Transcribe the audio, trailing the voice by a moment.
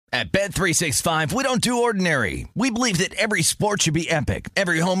At Bet365, we don't do ordinary. We believe that every sport should be epic.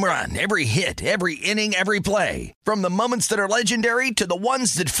 Every home run, every hit, every inning, every play. From the moments that are legendary to the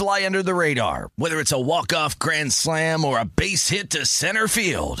ones that fly under the radar. Whether it's a walk-off grand slam or a base hit to center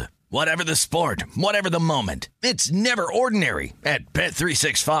field. Whatever the sport, whatever the moment. It's never ordinary at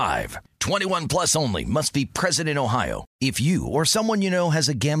Bet365. 21 plus only. Must be present in Ohio. If you or someone you know has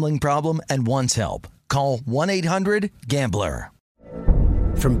a gambling problem and wants help, call 1-800-GAMBLER.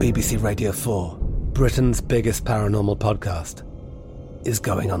 From BBC Radio 4, Britain's biggest paranormal podcast is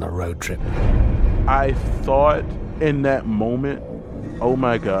going on a road trip. I thought in that moment, oh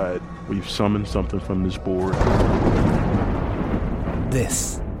my God, we've summoned something from this board.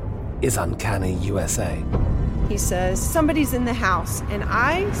 This is Uncanny USA. He says, somebody's in the house, and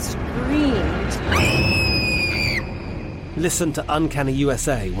I screamed. Listen to Uncanny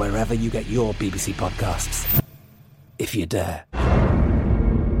USA wherever you get your BBC podcasts, if you dare.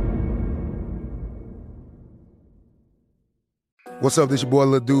 What's up, this your boy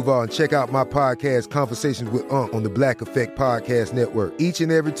Lil Duval, and check out my podcast, Conversations with Unc, on the Black Effect Podcast Network. Each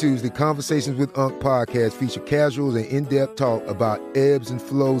and every Tuesday, Conversations with Unc podcast feature casuals and in-depth talk about ebbs and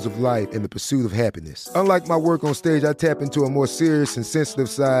flows of life and the pursuit of happiness. Unlike my work on stage, I tap into a more serious and sensitive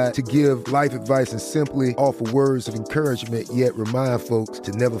side to give life advice and simply offer words of encouragement, yet remind folks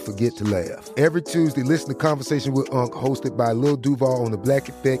to never forget to laugh. Every Tuesday, listen to Conversation with Unc, hosted by Lil Duval on the Black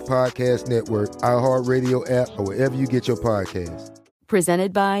Effect Podcast Network, iHeartRadio app, or wherever you get your podcasts.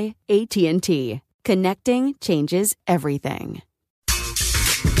 Presented by AT&T. Connecting changes everything.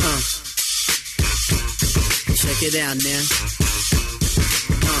 Check it out now.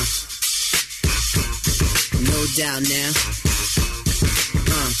 No doubt now.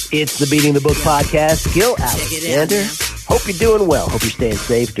 It's the Beating the Book podcast. Gil Alexander. Hope you're doing well. Hope you're staying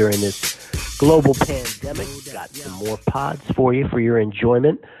safe during this global pandemic. Got some more pods for you for your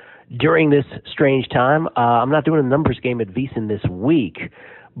enjoyment during this strange time. I'm not doing a numbers game at VEASAN this week,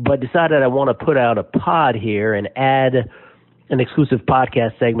 but decided I want to put out a pod here and add an exclusive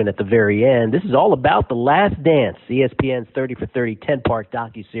podcast segment at the very end. This is all about The Last Dance, ESPN's 30 for 30 10-part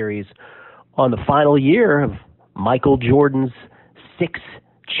docuseries on the final year of Michael Jordan's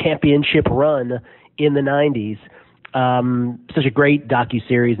 6-championship run in the 90s. Such a great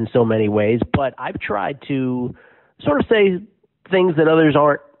docuseries in so many ways, but I've tried to sort of say things that others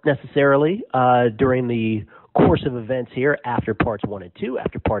aren't necessarily during the course of events here after parts 1 and 2,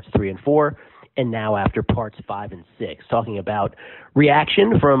 after parts 3 and 4, and now after parts 5 and 6, talking about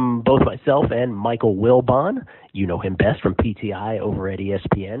reaction from both myself and Michael Wilbon. You know him best from PTI over at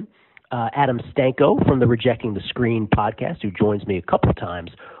ESPN. Adam Stanko from the Rejecting the Screen podcast, who joins me a couple times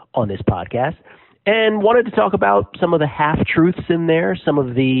on this podcast, and wanted to talk about some of the half-truths in there, some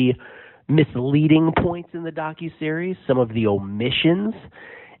of the misleading points in the docuseries, some of the omissions,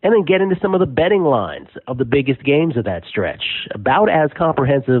 and then get into some of the betting lines of the biggest games of that stretch. About as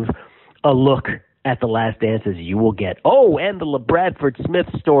comprehensive a look at The Last Dance as you will get. Oh, and the LaBradford Smith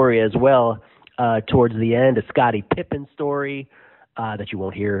story as well towards the end, a Scottie Pippen story that you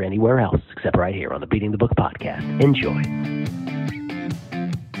won't hear anywhere else except right here on the Beating the Book podcast. Enjoy.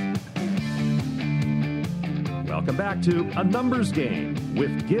 Welcome back to A Numbers Game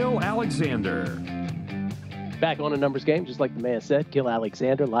with Gil Alexander. Back on A Numbers Game, just like the man said, Gil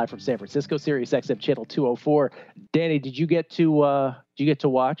Alexander, live from San Francisco, Sirius XM Channel 204. Danny, did you get to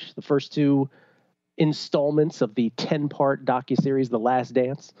watch the first 2 installments of the 10-part docuseries, The Last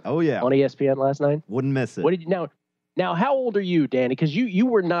Dance? Oh yeah, on ESPN last night. Wouldn't miss it. What did you now? How old are you, Danny? Because you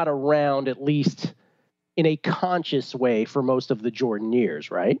were not around, at least in a conscious way, for most of the Jordan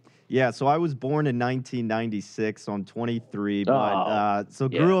years, right? Yeah, so I was born in 1996, so I'm 23, but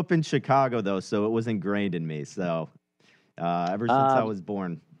grew up in Chicago, though, so it was ingrained in me, so ever since I was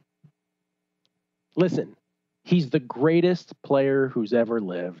born. Listen, he's the greatest player who's ever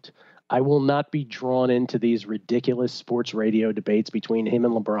lived. I will not be drawn into these ridiculous sports radio debates between him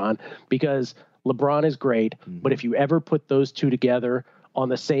and LeBron, because LeBron is great, but if you ever put those two together on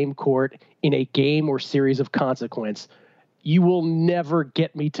the same court in a game or series of consequence, you will never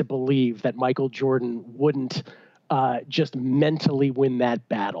get me to believe that Michael Jordan wouldn't just mentally win that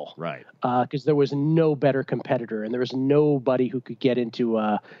battle. Right. Because there was no better competitor, and there was nobody who could get into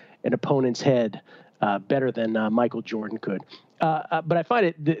an opponent's head better than Michael Jordan could. But I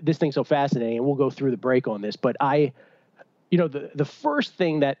find this thing so fascinating, and we'll go through the break on this, but the first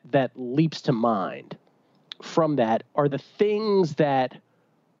thing that leaps to mind from that are the things that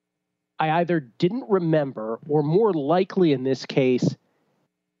I either didn't remember, or more likely in this case,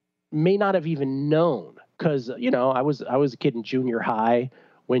 may not have even known. Because, I was a kid in junior high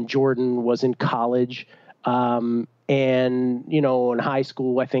when Jordan was in college. And and, you know, in high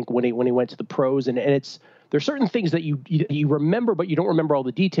school, I think when he went to the pros, and there's certain things that you remember, but you don't remember all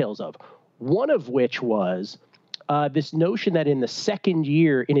the details of. One of which was this notion that in his second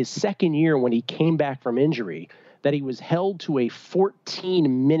year, when he came back from injury, that he was held to a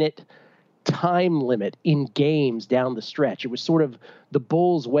 14-minute time limit in games down the stretch. It was sort of the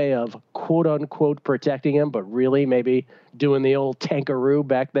Bulls' way of quote unquote protecting him, but really maybe doing the old tankaroo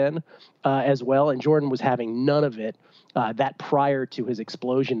back then as well. And Jordan was having none of it that prior to his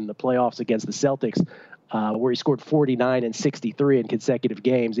explosion in the playoffs against the Celtics, where he scored 49 and 63 in consecutive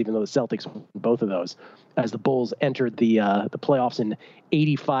games, even though the Celtics won both of those, as the Bulls entered the playoffs in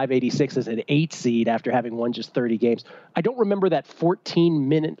 85-86 as an 8 seed after having won just 30 games. I don't remember that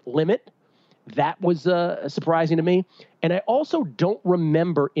 14-minute limit. That was surprising to me. And I also don't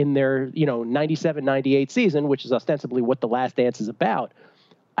remember in their 97-98 season, which is ostensibly what The Last Dance is about,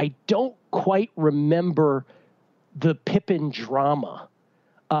 I don't quite remember the Pippen drama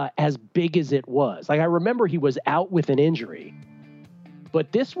as big as it was. Like, I remember he was out with an injury,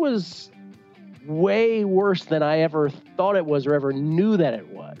 but this was way worse than I ever thought it was or ever knew that it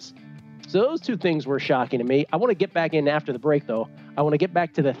was. So those two things were shocking to me. I want to get back in after the break, though. I want to get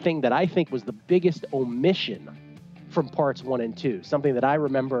back to the thing that I think was the biggest omission from parts 1 and 2, something that I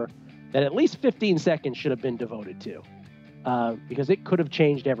remember that at least 15 seconds should have been devoted to, because it could have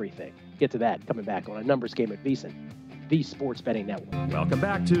changed everything. Get to that coming back on A Numbers Game at VSiN, the Sports Betting Network. Welcome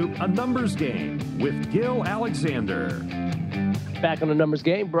back to A Numbers Game with Gil Alexander. Back on A Numbers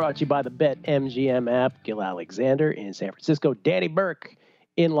Game, brought to you by the BetMGM app. Gil Alexander in San Francisco, Danny Burke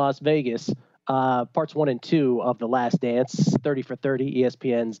in Las Vegas. Parts 1 and 2 of The Last Dance, 30 for 30,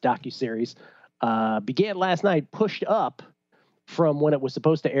 ESPN's docuseries, began last night, pushed up from when it was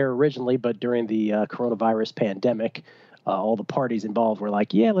supposed to air originally, but during the coronavirus pandemic, all the parties involved were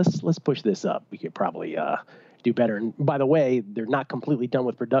like, yeah, let's push this up. We could probably do better. And by the way, they're not completely done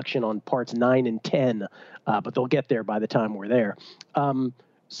with production on parts 9 and 10, but they'll get there by the time we're there.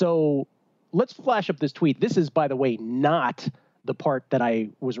 So let's flash up this tweet. This is, by the way, not the part that I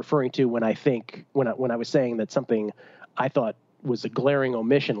was referring to when I was saying that something I thought was a glaring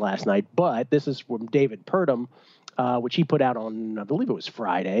omission last night, but this is from David Purdom, which he put out on, I believe it was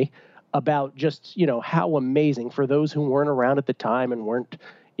Friday, about just, how amazing for those who weren't around at the time and weren't,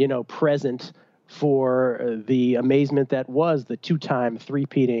 present for the amazement that was the two-time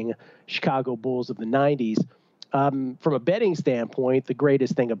three-peating Chicago Bulls of the 90s. From a betting standpoint, the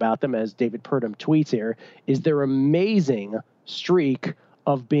greatest thing about them, as David Purdom tweets here, is their amazing streak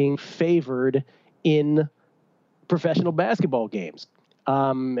of being favored in professional basketball games.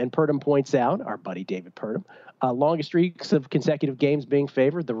 And Purdom points out, our buddy David Purdom, longest streaks of consecutive games being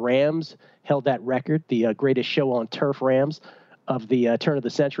favored. The Rams held that record, the greatest show on turf Rams of the turn of the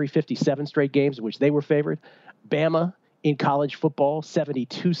century, 57 straight games in which they were favored. Bama in college football,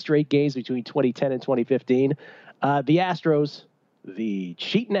 72 straight games between 2010 and 2015. The Astros, the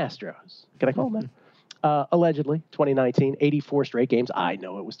cheating Astros, can I call them that? Allegedly, 2019, 84 straight games. I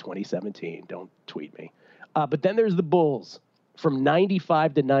know it was 2017. Don't tweet me. But then there's the Bulls from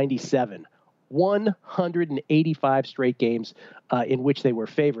 95 to 97, 185 straight games in which they were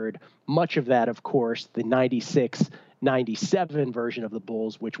favored. Much of that, of course, the 96-97 version of the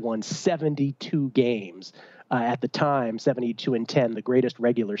Bulls, which won 72 games at the time, 72 and 10, the greatest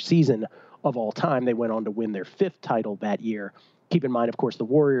regular season of all time. They went on to win their 5th title that year. Keep in mind, of course, the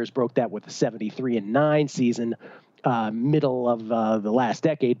Warriors broke that with a 73 and 9 season, middle of the last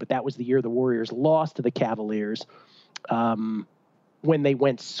decade, but that was the year the Warriors lost to the Cavaliers. When they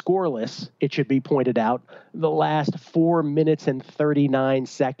went scoreless, it should be pointed out, the last 4 minutes and 39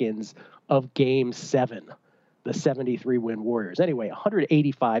 seconds of Game 7, the 73-win Warriors. Anyway,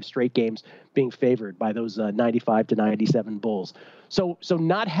 185 straight games being favored by those 95 to 97 Bulls. So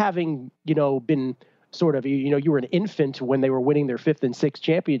not having, been sort of, you were an infant when they were winning their 5th and 6th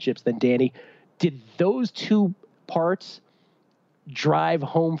championships, then, Danny, did those two parts drive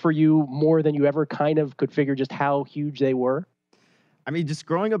home for you more than you ever kind of could figure just how huge they were? I mean, just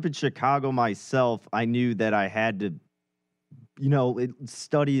growing up in Chicago myself, I knew that I had to,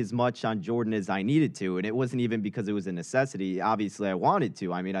 study as much on Jordan as I needed to. And it wasn't even because it was a necessity. Obviously, I wanted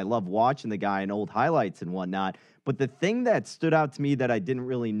to. I mean, I love watching the guy in old highlights and whatnot. But the thing that stood out to me that I didn't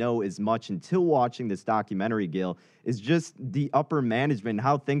really know as much until watching this documentary, Gil, is just the upper management,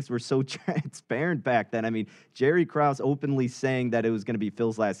 how things were so transparent back then. I mean, Jerry Krause openly saying that it was going to be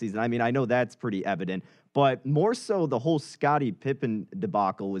Phil's last season. I mean, I know that's pretty evident. But more so, the whole Scottie Pippen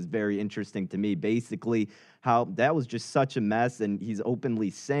debacle was very interesting to me. Basically, how that was just such a mess, and he's openly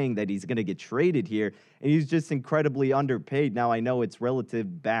saying that he's going to get traded here, and he's just incredibly underpaid. Now, I know it's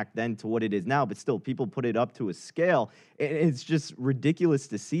relative back then to what it is now, but still, people put it up to a scale. It's just ridiculous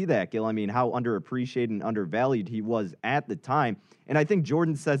to see that, Gil. I mean, how underappreciated and undervalued he was at the time. And I think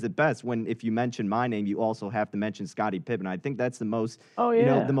Jordan says it best when, if you mention my name, you also have to mention Scottie Pippen. I think that's the most,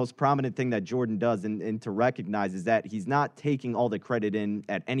 the most prominent thing that Jordan does, and to recognize is that he's not taking all the credit in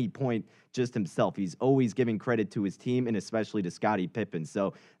at any point just himself. He's always giving credit to his team, and especially to Scottie Pippen.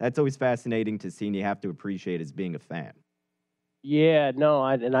 So that's always fascinating to see, and you have to appreciate as being a fan. Yeah, no,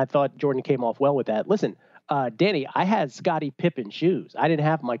 I thought Jordan came off well with that. Listen, Danny, I had Scottie Pippen shoes. I didn't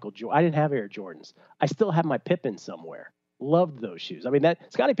have I didn't have Air Jordans. I still have my Pippen somewhere. Loved those shoes. I mean, that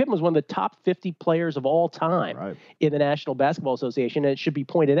Scottie Pippen was one of the top 50 players of all time in the National Basketball Association. And it should be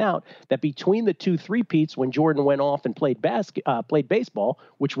pointed out that between the 2 3-peats, when Jordan went off and played baseball,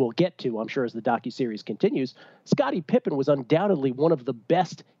 which we'll get to, I'm sure, as the docuseries continues, Scottie Pippen was undoubtedly one of the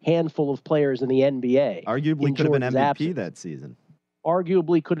best handful of players in the NBA. Arguably could have been MVP that season.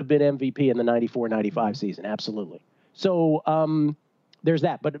 Arguably could have been MVP in the 94-95 season. Absolutely. So there's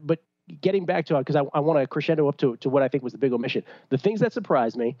that. But getting back to it, because I want to crescendo up to what I think was the big omission. The things that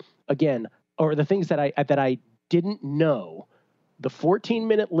surprised me, again, or the things that I didn't know, the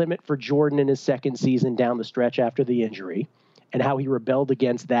 14-minute limit for Jordan in his second season down the stretch after the injury, and how he rebelled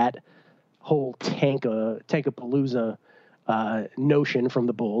against that whole Tankapalooza notion from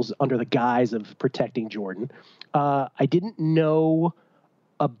the Bulls under the guise of protecting Jordan. I didn't know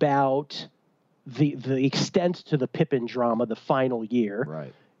about the extent to the Pippen drama the final year.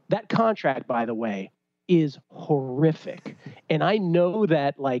 Right. That contract, by the way, is horrific. And I know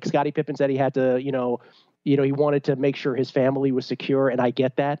that, like, Scottie Pippen said he had to, he wanted to make sure his family was secure, and I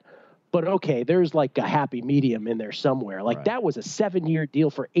get that. But okay, there's like a happy medium in there somewhere. Like that was a 7-year deal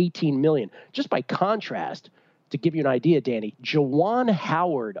for $18 million. Just by contrast, to give you an idea, Danny, Juwan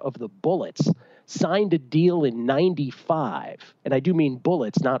Howard of the Bullets signed a deal in '95, and I do mean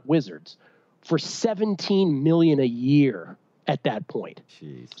Bullets, not Wizards, for $17 million a year. At that point.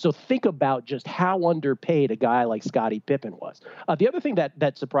 Jeez. So think about just how underpaid a guy like Scottie Pippen was. The other thing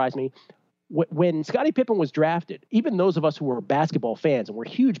that surprised me, when Scottie Pippen was drafted, even those of us who were basketball fans, and we're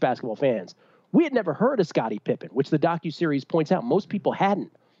huge basketball fans, we had never heard of Scottie Pippen, which the docuseries points out most people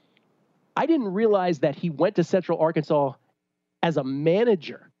hadn't. I didn't realize that he went to Central Arkansas as a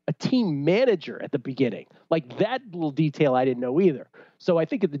manager, a team manager at the beginning. Like, that little detail I didn't know either. So I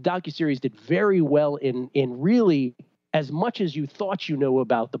think that the docuseries did very well in really, as much as you thought you know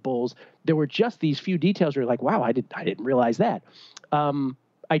about the Bulls, there were just these few details where you're like, wow, I didn't realize that.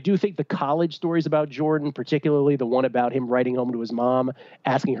 I do think the college stories about Jordan, particularly the one about him writing home to his mom,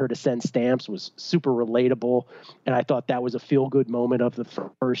 asking her to send stamps, was super relatable. And I thought that was a feel-good moment of the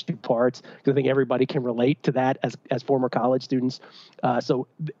first 2 parts, because I think everybody can relate to that as former college students. So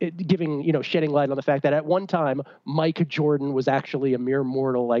shedding light on the fact that at one time, Mike Jordan was actually a mere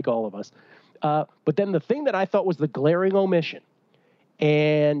mortal like all of us. But then the thing that I thought was the glaring omission,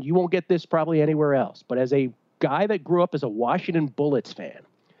 and you won't get this probably anywhere else, but as a guy that grew up as a Washington Bullets fan,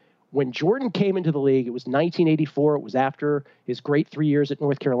 when Jordan came into the league, it was 1984. It was after his great 3 years at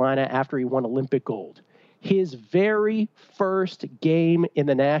North Carolina, after he won Olympic gold. His very first game in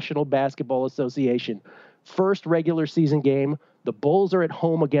the National Basketball Association, first regular season game, the Bulls are at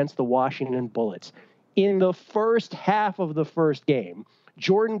home against the Washington Bullets. In the first half of the first game,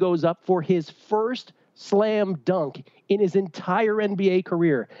 Jordan goes up for his first slam dunk in his entire NBA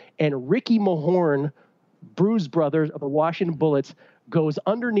career. And Ricky Mahorn, Bruise Brothers of the Washington Bullets, goes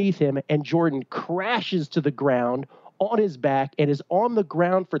underneath him, and Jordan crashes to the ground on his back and is on the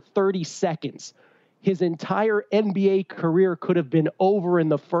ground for 30 seconds. His entire NBA career could have been over in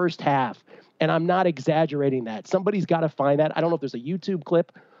the first half. And I'm not exaggerating that. Somebody's got to find that. I don't know if there's a YouTube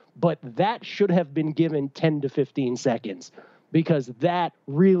clip, but that should have been given 10 to 15 seconds. Because that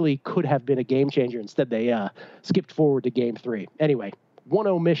really could have been a game changer. Instead, they skipped forward to game 3. Anyway, one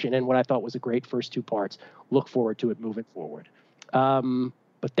omission and what I thought was a great first 2 parts. Look forward to it moving forward.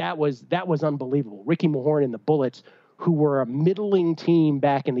 But that was unbelievable. Ricky Mahorn and the Bullets, who were a middling team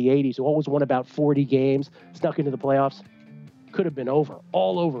back in the 80s, who always won about 40 games, snuck into the playoffs, could have been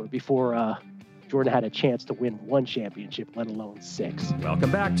all over before Jordan had a chance to win 1 championship, let alone 6.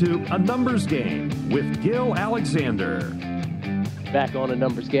 Welcome back to A Numbers Game with Gil Alexander. Back on A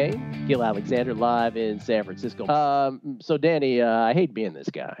Numbers Game, Gil Alexander live in San Francisco. So Danny, I hate being this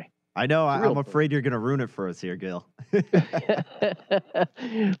guy. I know. I'm afraid you're going to ruin it for us here, Gil. Let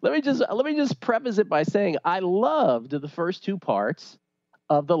me just preface it by saying I loved the first 2 parts.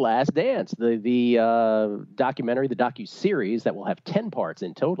 of The Last Dance, the documentary, the docu-series that will have 10 parts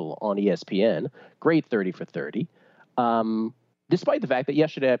in total on ESPN. Great 30 for 30. Despite the fact that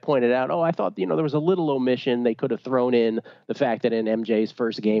yesterday I pointed out, I thought, there was a little omission. They could have thrown in the fact that in MJ's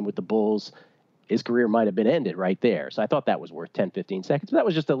first game with the Bulls, his career might have been ended right there. So I thought that was worth 10, 15 seconds. But that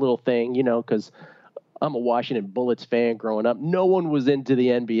was just a little thing, because I'm a Washington Bullets fan growing up. No one was into the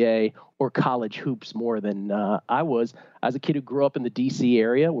NBA or college hoops more than I was. I was a kid who grew up in the D.C.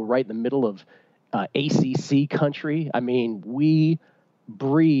 area. We're right in the middle of ACC country. I mean, we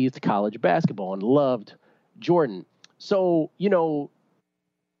breathed college basketball and loved Jordan. So,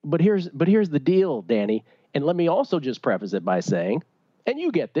 but here's the deal, Danny. And let me also just preface it by saying, and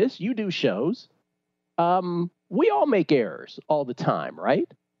you get this, you do shows. We all make errors all the time,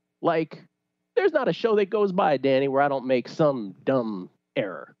 right? Like, there's not a show that goes by, Danny, where I don't make some dumb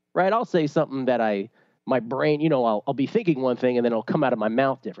error, right? I'll say something that my brain, I'll be thinking one thing and then it'll come out of my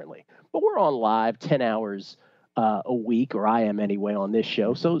mouth differently. But we're on live 10 hours a week, or I am anyway, on this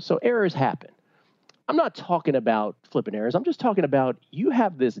show. So errors happen. I'm not talking about flipping errors. I'm just talking about you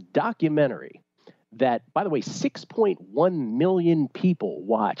have this documentary that, by the way, 6.1 million people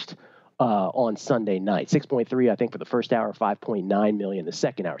watched on Sunday night. 6.3, I think, for the first hour, 5.9 million the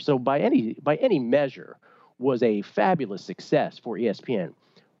second hour. So by any measure, was a fabulous success for ESPN.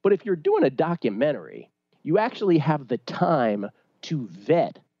 But if you're doing a documentary, you actually have the time to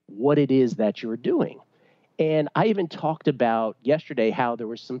vet what it is that you're doing. And I even talked about yesterday how there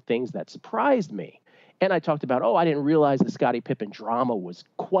were some things that surprised me. And I talked about, I didn't realize the Scottie Pippen drama was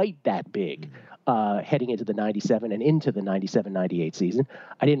quite that big heading into the 97 and into the 97-98 season.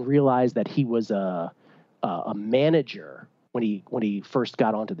 I didn't realize that he was a manager when he first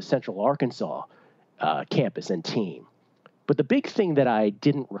got onto the Central Arkansas campus and team. But the big thing that I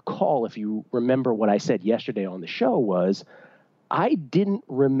didn't recall, if you remember what I said yesterday on the show, was I didn't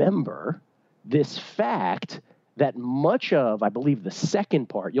remember this fact that much of, I believe, the second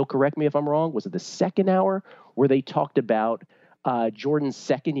part, you'll correct me if I'm wrong, was it the second hour where they talked about Jordan's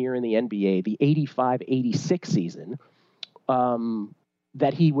second year in the NBA, the 85-86 season,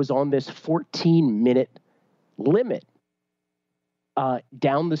 that he was on this 14-minute limit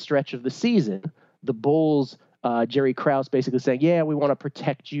down the stretch of the season. The Bulls, Jerry Krause basically saying, we want to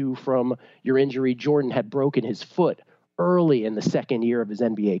protect you from your injury. Jordan had broken his foot early in the second year of his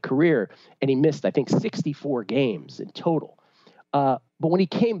NBA career, and he missed, I think, 64 games in total. But when he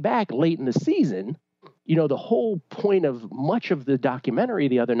came back late in the season, the whole point of much of the documentary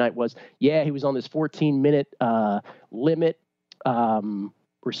the other night was, he was on this 14-minute limit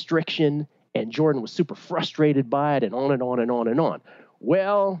restriction, and Jordan was super frustrated by it, and on and on and on and on.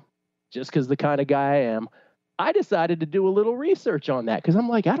 Well, just because the kind of guy I am, I decided to do a little research on that because I'm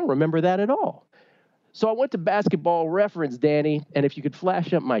like, I don't remember that at all. So I went to Basketball Reference, Danny, and if you could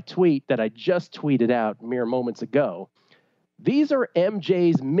flash up my tweet that I just tweeted out mere moments ago, these are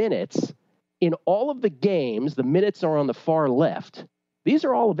MJ's minutes in all of the games. The minutes are on the far left. These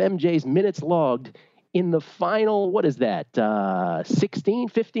are all of MJ's minutes logged in the final,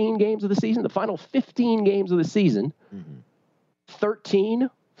 15 games of the season, the final 15 games of the season, 13,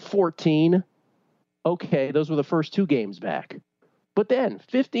 14. Okay, those were the first two games back. But then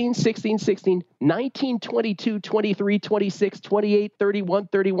 15, 16, 16, 19, 22, 23, 26, 28, 31,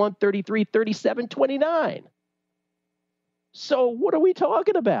 31, 33, 37, 29. So what are we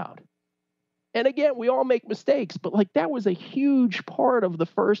talking about? And again, we all make mistakes, but that was a huge part of the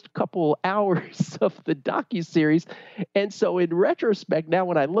first couple hours of the docuseries. And so in retrospect, now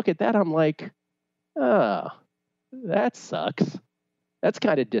when I look at that, I'm like, that sucks. That's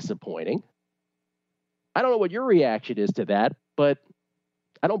kind of disappointing. I don't know what your reaction is to that, but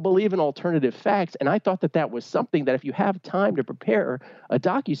I don't believe in alternative facts. And I thought that was something that if you have time to prepare a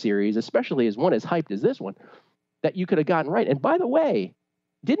docuseries, especially as one as hyped as this one, that you could have gotten right. And by the way,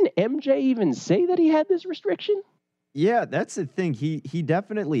 didn't MJ even say that he had this restriction? Yeah, that's the thing. He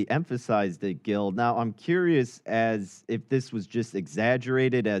definitely emphasized it, Gil. Now, I'm curious as if this was just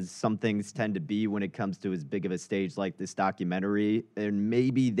exaggerated, as some things tend to be when it comes to as big of a stage like this documentary, and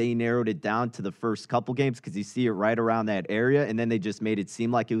maybe they narrowed it down to the first couple games because you see it right around that area, and then they just made it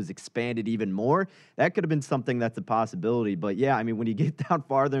seem like it was expanded even more. That could have been something that's a possibility. But, yeah, I mean, when you get down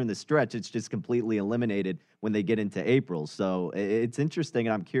farther in the stretch, it's just completely eliminated when they get into April. So it's interesting,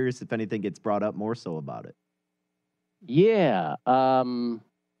 and I'm curious if anything gets brought up more so about it. Yeah. And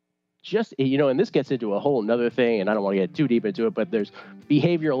this gets into a whole nother thing, and I don't want to get too deep into it, but there's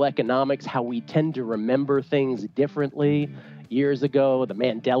behavioral economics, how we tend to remember things differently. Years ago, the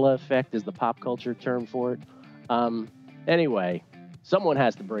Mandela effect is the pop culture term for it. Anyway, someone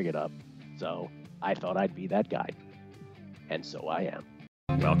has to bring it up. So I thought I'd be that guy. And so I am.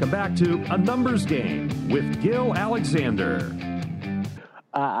 Welcome back to A Numbers Game with Gil Alexander.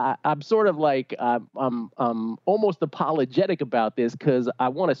 I'm sort of like I'm almost apologetic about this because I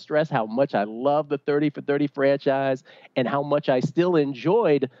want to stress how much I love the 30 for 30 franchise and how much I still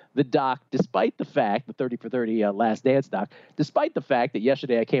enjoyed the doc, despite the fact the 30 for 30 Last Dance doc, despite the fact that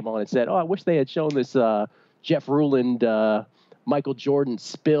yesterday I came on and said, "Oh, I wish they had shown this Jeff Ruland, Michael Jordan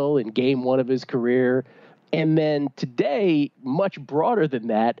spill in Game 1 of his career." And then today, much broader than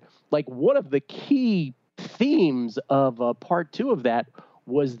that, like one of the key themes of part 2 of that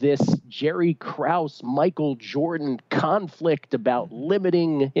was this Jerry Krause, Michael Jordan conflict about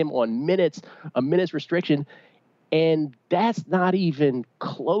limiting him on minutes, a minutes restriction. And that's not even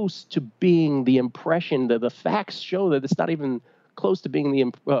close to being the impression that the facts show that it's not even close to being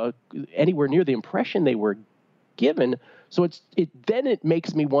the anywhere near the impression they were given. So then it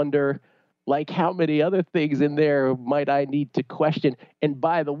makes me wonder, like, how many other things in there might I need to question? And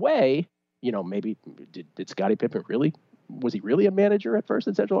by the way, maybe did Scottie Pippen was he really a manager at first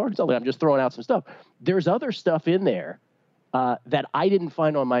in Central Arkansas? I'm just throwing out some stuff. There's other stuff in there that I didn't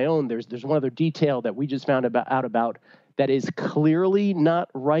find on my own. There's one other detail that we just found out about that is clearly not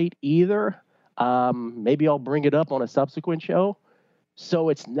right either. Maybe I'll bring it up on a subsequent show. So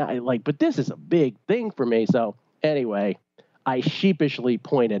it's not like, but this is a big thing for me. So anyway, I sheepishly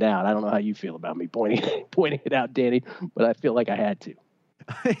pointed out. I don't know how you feel about me pointing it out, Danny, but I feel like I had to.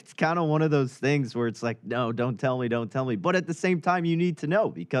 It's kind of one of those things where it's like, no, don't tell me. But at the same time, you need to know,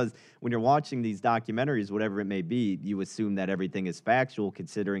 because when you're watching these documentaries, whatever it may be, you assume that everything is factual,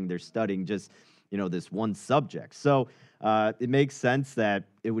 considering they're studying just, this one subject. So it makes sense that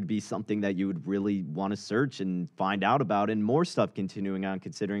it would be something that you would really want to search and find out about, and more stuff continuing on,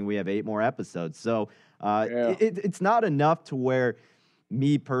 considering we have 8 more episodes. So it's not enough to where,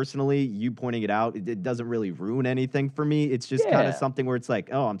 me personally, you pointing it out, it doesn't really ruin anything for me. It's just kind of something where it's like,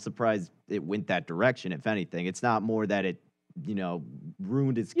 oh, I'm surprised it went that direction, if anything. It's not more that it,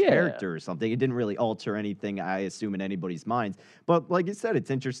 ruined his character or something. It didn't really alter anything, I assume, in anybody's minds. But like you said,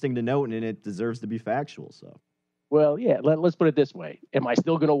 it's interesting to note, and it deserves to be factual. So, well, yeah, let's put it this way. Am I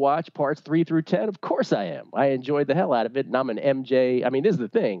still going to watch parts 3 through 10? Of course I am. I enjoyed the hell out of it, and I'm an MJ. I mean, this is the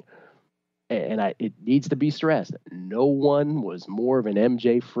thing. And it needs to be stressed. No one was more of an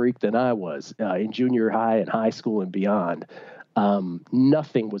MJ freak than I was in junior high and high school and beyond.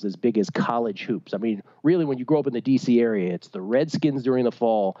 Nothing was as big as college hoops. I mean, really, when you grow up in the D.C. area, it's the Redskins during the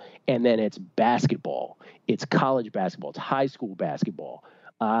fall, and then it's basketball. It's college basketball. It's high school basketball.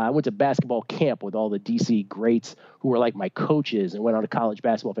 I went to basketball camp with all the D.C. greats who were like my coaches and went on to college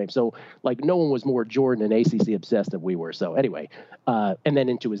basketball fame. So, like, no one was more Jordan and ACC obsessed than we were. So, anyway, and then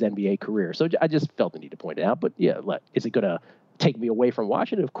into his NBA career. So, I just felt the need to point it out. But, yeah, is it going to take me away from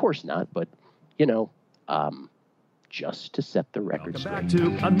watching it? Of course not. But, just to set the record straight. Back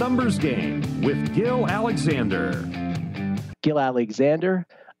to A Numbers Game with Gil Alexander. Gil Alexander.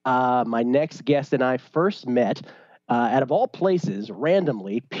 My next guest and I first met out of all places,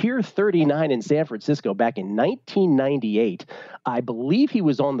 randomly, Pier 39 in San Francisco back in 1998. I believe he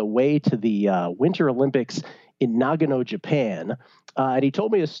was on the way to the Winter Olympics in Nagano, Japan. And he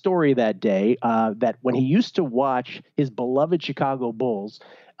told me a story that day that when he used to watch his beloved Chicago Bulls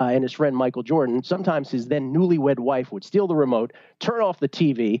and his friend Michael Jordan, sometimes his then newlywed wife would steal the remote, turn off the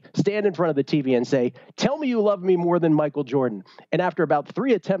TV, stand in front of the TV and say, "Tell me you love me more than Michael Jordan." And after about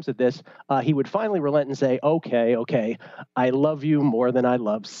 3 attempts at this, he would finally relent and say, okay, I love you more than I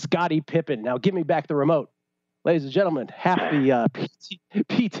love Scottie Pippen. Now give me back the remote. Ladies and gentlemen, half the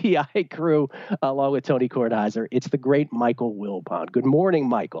PTI crew, along with Tony Kornheiser, it's the great Michael Wilbon. Good morning,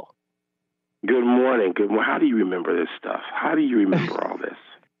 Michael. Good morning. How do you remember this stuff? How do you remember all this?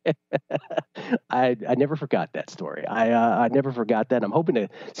 I never forgot that story. I never forgot that. I'm hoping to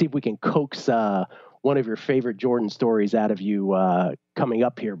see if we can coax one of your favorite Jordan stories out of you coming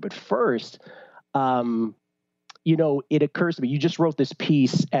up here. But first, it occurs to me, you just wrote this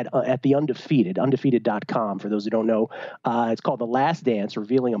piece at The Undefeated, undefeated.com, for those who don't know. It's called The Last Dance,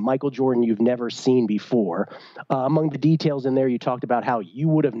 revealing a Michael Jordan you've never seen before. Among the details in there, you talked about how you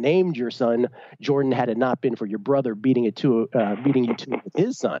would have named your son Jordan had it not been for your brother beating you to it with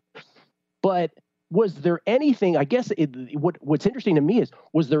his son. But was there anything, I guess what's interesting to me is,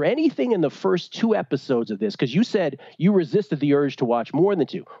 was there anything in the first 2 episodes of this? Because you said you resisted the urge to watch more than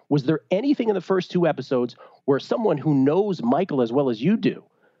 2. Was there anything in the first 2 episodes where someone who knows Michael as well as you do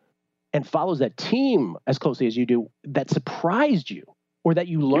and follows that team as closely as you do that surprised you or that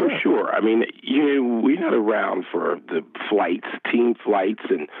you learned? Yeah, sure. I mean, we're not around for the flights, team flights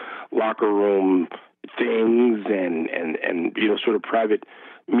and locker room things and sort of private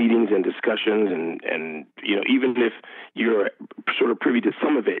meetings and discussions and even if you're sort of privy to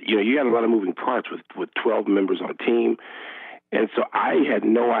some of it, you got a lot of moving parts with 12 members on a team. And so I had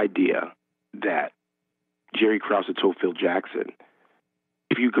no idea that Jerry Krause had told Phil Jackson,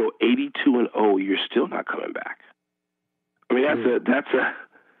 if you go 82-0, you're still not coming back. I mean,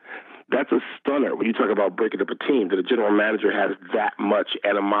 that's a stunner when you talk about breaking up a team, that a general manager has that much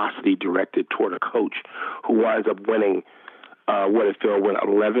animosity directed toward a coach who winds up winning, if Phil won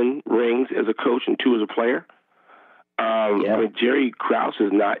 11 rings as a coach and 2 as a player. I mean, Jerry Krause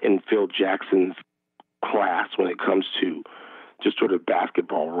is not in Phil Jackson's class when it comes to just sort of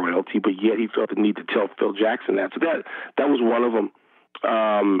basketball royalty, but yet he felt the need to tell Phil Jackson that. So that was one of them.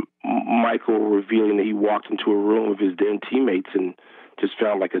 Michael revealing that he walked into a room with his then teammates and just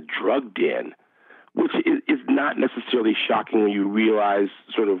found like a drug den, which is not necessarily shocking when you realize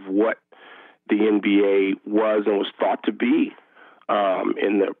sort of what the NBA was and was thought to be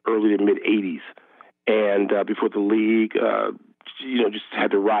in the early to mid 80s. And before the league, just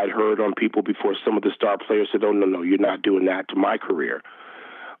had to ride herd on people before some of the star players said, oh, no, you're not doing that to my career.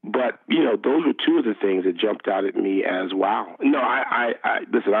 But, those were 2 of the things that jumped out at me as, wow. No, I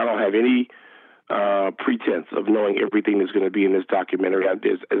listen, I don't have any pretense of knowing everything that's going to be in this documentary. As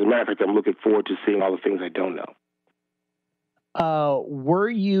a matter of fact, I'm looking forward to seeing all the things I don't know. Were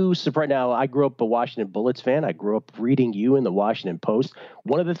you surprised? Now, I grew up a Washington Bullets fan. I grew up reading you in the Washington Post.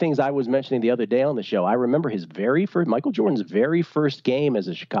 One of the things I was mentioning the other day on the show, I remember Michael Jordan's very first game as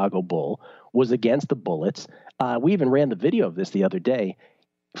a Chicago Bull was against the Bullets. We even ran the video of this the other day.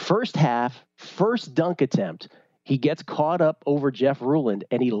 First half, first dunk attempt, he gets caught up over Jeff Ruland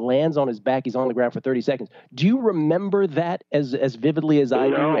and he lands on his back. He's on the ground for 30 seconds. Do you remember that as vividly as I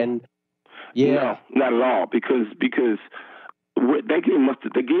do? And no, not at all, because that game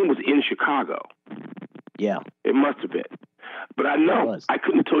was in Chicago. Yeah, it must have been. But I know I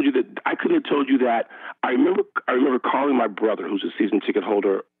couldn't have told you that. I remember calling my brother, who's a season ticket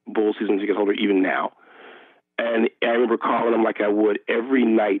holder, Bull season ticket holder, even now. And I remember calling him like I would every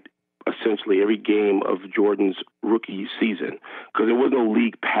night, essentially every game of Jordan's rookie season, because there was no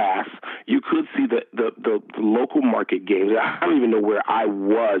league pass. You could see the local market games. I don't even know where I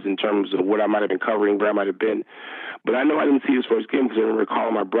was in terms of what I might have been covering, where I might have been. But I know I didn't see his first game because I remember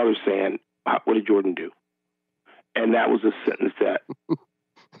calling my brother saying, what did Jordan do? And that was a sentence that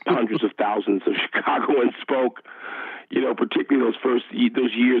hundreds of thousands of Chicagoans spoke. Particularly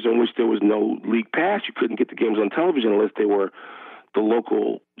those years in which there was no league pass, you couldn't get the games on television unless they were the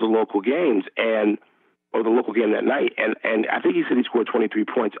local games or the local game that night. And I think he said he scored 23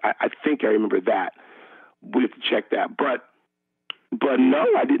 points. I think I remember that. We have to check that. But no,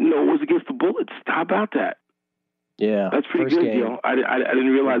 I didn't know it was against the Bullets. How about that? Yeah, that's pretty good, Gil. I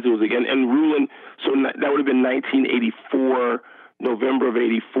didn't realize it was again. And Ruland, so that would have been 1984, November of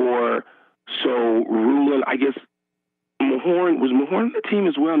 84. So Ruland, I guess. Was Mahorn on the team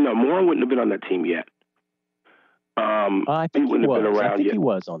as well? No, Mahorn wouldn't have been on that team yet. I think he was. I think he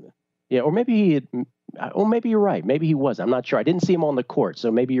was on it. Yeah, or maybe you're right. Maybe he was. I'm not sure. I didn't see him on the court,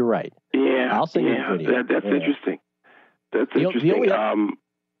 so maybe you're right. Yeah, I'll send you the video. That's interesting. That's interesting.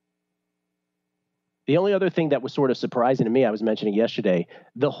 The only other thing that was sort of surprising to me, I was mentioning yesterday,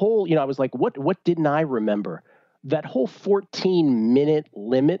 the whole, I was like, what didn't I remember? That whole 14-minute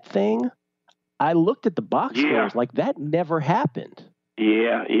limit thing. I looked at the box scores like that never happened.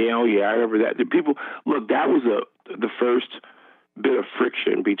 Yeah, I remember that. The people, look, that was the first bit of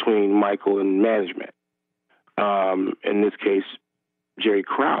friction between Michael and management. In this case, Jerry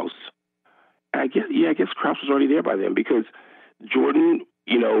Krause. I guess Krause was already there by then because Jordan,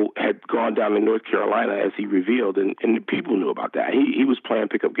 had gone down to North Carolina as he revealed, and people knew about that. He was playing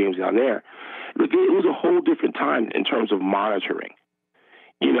pickup games down there. Look, it was a whole different time in terms of monitoring.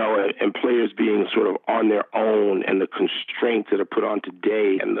 And players being sort of on their own and the constraints that are put on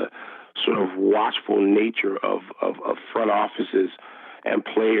today and the sort of watchful nature of front offices and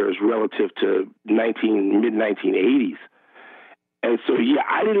players relative to mid-1980s. And so,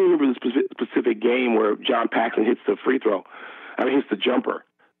 I didn't remember the specific game where John Paxson hits the jumper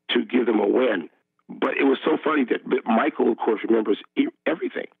to give them a win. But it was so funny that Michael, of course, remembers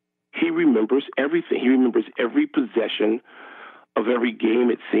everything. He remembers everything. He remembers every possession of every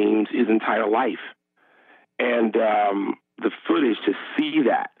game, it seems, his entire life. And the footage, to see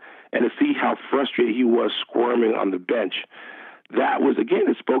that and to see how frustrated he was squirming on the bench, that was, again,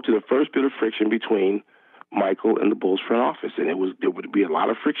 it spoke to the first bit of friction between Michael and the Bulls front office. And there would be a lot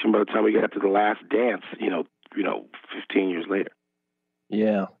of friction by the time we got to the last dance, 15 years later.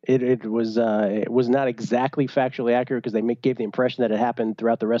 Yeah, it was not exactly factually accurate because they gave the impression that it happened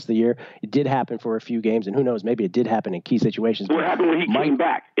throughout the rest of the year. It did happen for a few games, and who knows, maybe it did happen in key situations. What happened when he came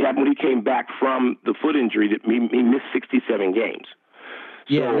back? It happened when he came back from the foot injury that he missed 67 games.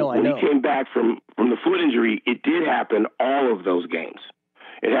 So yeah, no, I know. When he came back from the foot injury, it did happen all of those games.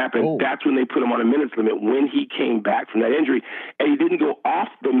 It happened. Oh. That's when they put him on a minutes limit when he came back from that injury. And he didn't go off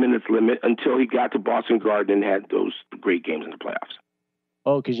the minutes limit until he got to Boston Garden and had those great games in the playoffs.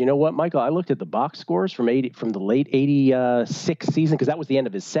 Oh, because you know what, Michael? I looked at the box scores from the late 86 season, because that was the end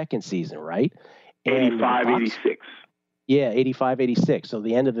of his second season, right? 85, 86. Yeah, 85, 86. So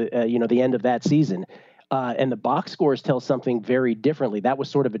the end of the end of that season. And the box scores tell something very differently. That was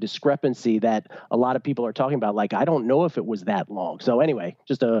sort of a discrepancy that a lot of people are talking about. Like, I don't know if it was that long. So anyway,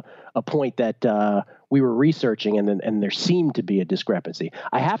 just a point that we were researching, and there seemed to be a discrepancy.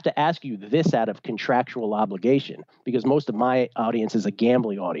 I have to ask you this out of contractual obligation, because most of my audience is a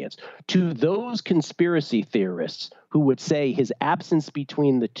gambling audience. To those conspiracy theorists who would say his absence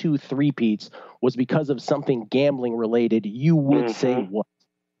between the two three-peats was because of something gambling related, you would say what?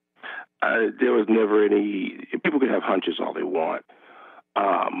 There was never any. People can have hunches all they want.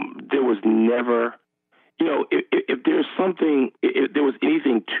 There was never, if there's something, if there was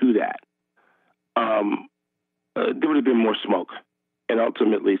anything to that, there would have been more smoke and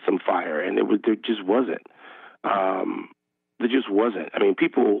ultimately some fire, and there just wasn't. There just wasn't. I mean,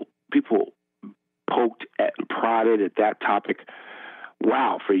 people poked at and prodded at that topic,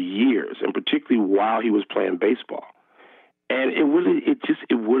 for years, and particularly while he was playing baseball. And it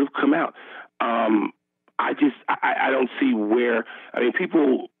would have come out. I don't see where. I mean,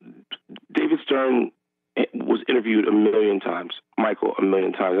 David Stern was interviewed a million times, Michael a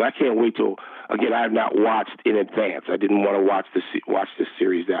million times, and I can't wait till. Again, I have not watched in advance. I didn't want to watch this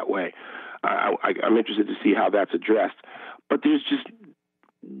series that way. I'm interested to see how that's addressed. But there's just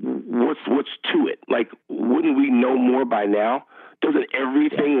what's to it? Like, wouldn't we know more by now? Doesn't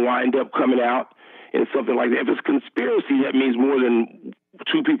everything wind up coming out in something like that? If it's conspiracy, that means more than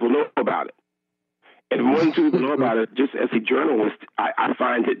two people know about it. And if more than two people know about it, just as a journalist, I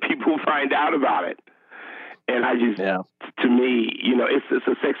find that people find out about it. And I just, to me, it's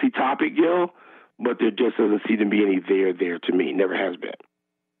a sexy topic, Gil, but there just doesn't seem to be any there to me. Never has been.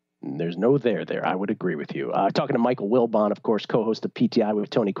 There's no there. I would agree with you. Talking to Michael Wilbon, of course, co-host of PTI with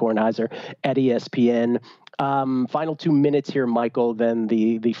Tony Kornheiser at ESPN. Final 2 minutes here, Michael. Then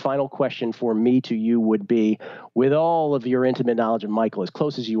the final question for me to you would be, with all of your intimate knowledge of Michael, as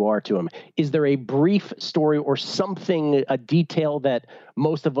close as you are to him, is there a brief story or something, a detail that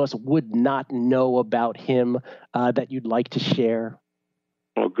most of us would not know about him that you'd like to share?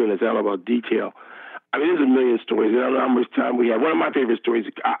 Oh, goodness, I don't know about detail. I mean, there's a million stories. I don't know how much time we have. One of my favorite stories,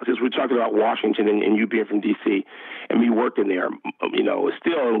 since we're talking about Washington and you being from D.C. and me working there,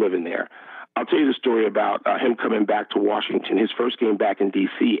 still living there, I'll tell you the story about him coming back to Washington, his first game back in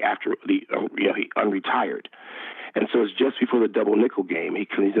D.C. after he unretired. And so it's just before the double nickel game.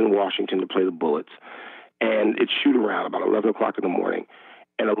 He's in Washington to play the Bullets. And it's shoot around about 11 o'clock in the morning.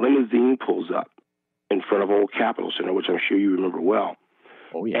 And a limousine pulls up in front of Old Capitol Center, which I'm sure you remember well.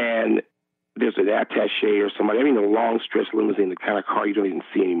 Oh, yeah. And there's an attaché or somebody, a long stretch limousine, the kind of car you don't even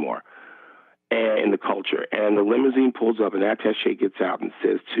see anymore in the culture. And the limousine pulls up, and attaché gets out and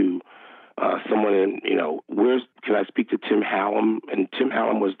says to someone can I speak to Tim Hallam? And Tim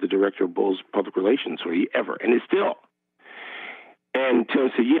Hallam was the director of Bulls Public Relations, and is still. And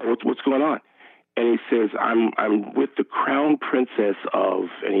Tim said, yeah, what's going on? And he says, I'm with the Crown Princess of,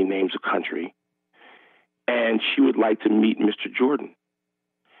 and he names a country, and she would like to meet Mr. Jordan.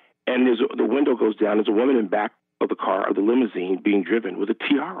 And the window goes down. There's a woman in back of the car, of the limousine, being driven with a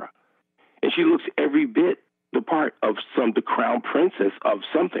tiara. And she looks every bit the part of the crown princess of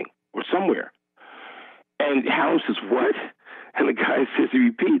something or somewhere. And Hallam says, what? And the guy says, he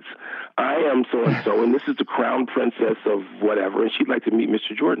repeats, I am so-and-so, and this is the crown princess of whatever, and she'd like to meet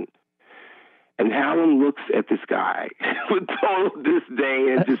Mr. Jordan. And Hallam looks at this guy with total disdain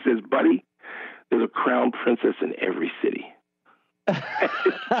and just says, buddy, there's a crown princess in every city.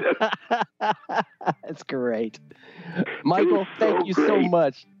 That's great. Michael, thank you so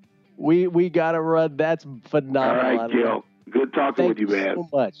much. We got to run. That's phenomenal. All right, Gil. Good talking with you, man. Thank you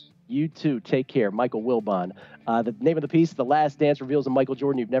so much. You too. Take care. Michael Wilbon. The name of the piece, The Last Dance, reveals a Michael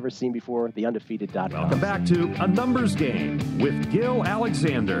Jordan you've never seen before, theundefeated.com. Welcome back to A Numbers Game with Gil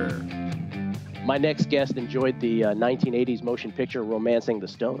Alexander. My next guest enjoyed the 1980s motion picture Romancing the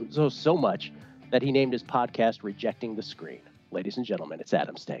Stone so much that he named his podcast Rejecting the Screen. Ladies and gentlemen, it's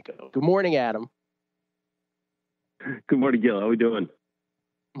Adam Stanko. Good morning, Adam. Good morning, Gil. How are we doing?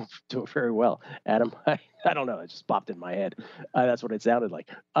 Doing very well, Adam. I don't know. It just popped in my head. That's what it sounded like.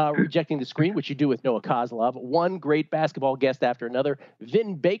 Rejecting the Screen, which you do with Noah Kozlov. One great basketball guest after another.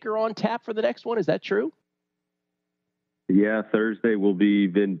 Vin Baker on tap for the next one. Is that true? Yeah, Thursday will be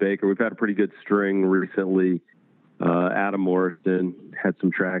Vin Baker. We've had a pretty good string recently. Adam Morrison had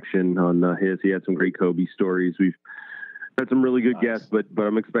some traction on his. He had some great Kobe stories. We've had some really good guests, but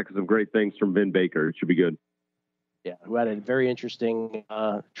I'm expecting some great things from Vin Baker. It should be good. Yeah, who had a very interesting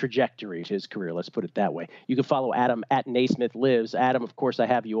trajectory to his career. Let's put it that way. You can follow Adam at Naismith Lives. Adam, of course, I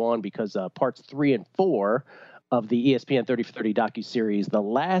have you on because parts 3 and 4 of the ESPN 30 for 30 docuseries, The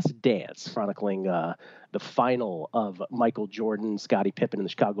Last Dance, chronicling the final of Michael Jordan, Scottie Pippen, and the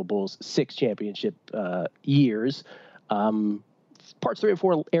Chicago Bulls' 6 championship years. Parts 3 and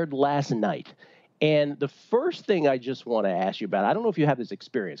 4 aired last night. And the first thing I just want to ask you about, I don't know if you have this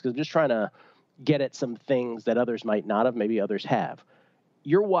experience, because I'm just trying to get at some things that others might not have, maybe others have.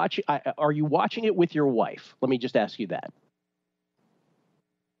 You're watching. Are you watching it with your wife? Let me just ask you that.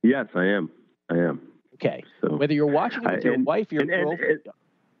 Yes, I am. Okay. So, whether you're watching it with your wife, your girlfriend.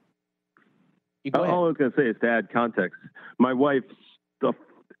 All I was going to say is to add context. My wife's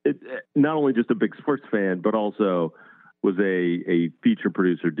not only just a big sports fan, but also was a feature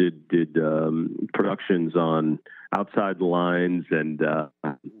producer. Did productions on Outside the Lines and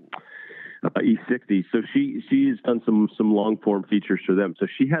E60. So she's done some long form features for them. So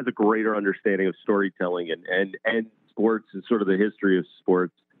she has a greater understanding of storytelling and sports and sort of the history of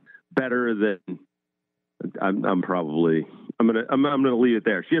sports better than I'm gonna leave it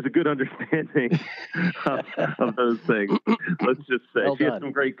there. She has a good understanding of those things. Let's just say she has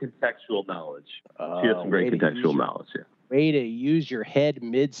some great contextual knowledge. Yeah. Way to use your head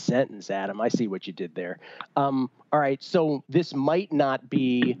mid-sentence, Adam. I see what you did there. All right, so this might not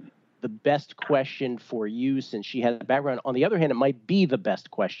be the best question for you since she has a background. On the other hand, it might be the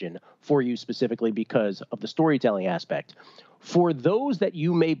best question for you specifically because of the storytelling aspect. For those that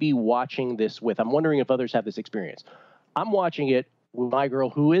you may be watching this with, I'm wondering if others have this experience. I'm watching it with my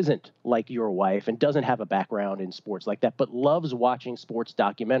girl who isn't like your wife and doesn't have a background in sports like that, but loves watching sports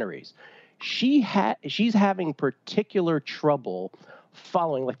documentaries. She's having particular trouble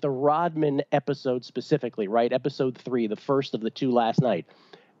following, like the Rodman episode specifically, right? Episode 3, the first of the 2 last night.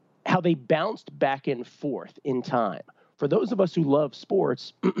 How they bounced back and forth in time. For those of us who love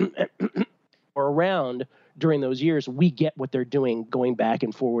sports or around during those years, we get what they're doing going back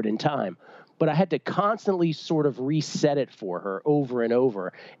and forward in time. But I had to constantly sort of reset it for her over and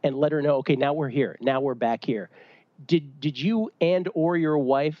over and let her know, okay, now we're here. Now we're back here. Did you and or your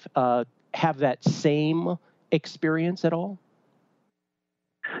wife have that same experience at all?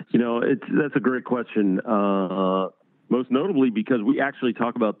 That's a great question. Most notably because we actually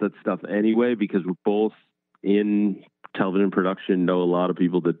talk about that stuff anyway, because we're both in television production, know a lot of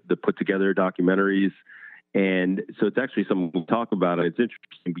people that put together documentaries. And so it's actually something we talk about. It's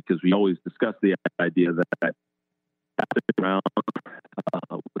interesting because we always discuss the idea that around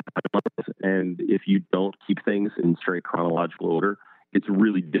and if you don't keep things in straight chronological order, it's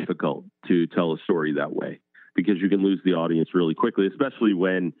really difficult to tell a story that way because you can lose the audience really quickly, especially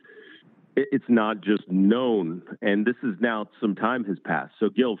when it's not just known. And this is now some time has passed. So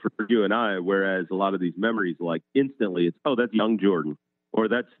Gil, for you and I, whereas a lot of these memories, like instantly it's, oh, that's young Jordan, or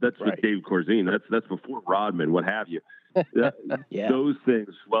that's right. Dave Corzine. That's before Rodman, what have you. Yeah. Those things,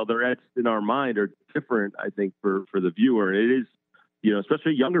 while they're etched in our mind, are different, I think, for the viewer. And it is,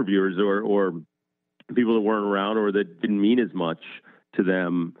 especially younger viewers or people that weren't around or that didn't mean as much to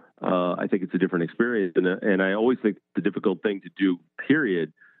them. I think it's a different experience. And I always think the difficult thing to do,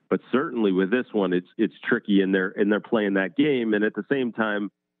 period. But certainly with this one, it's tricky, and they're playing that game. And at the same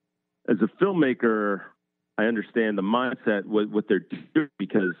time, as a filmmaker, I understand the mindset what they're doing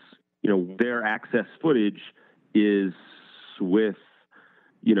because their access footage is with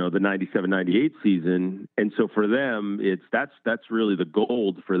the 97-98 season, and so for them, that's really the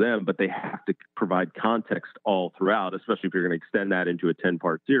gold for them. But they have to provide context all throughout, especially if you're going to extend that into a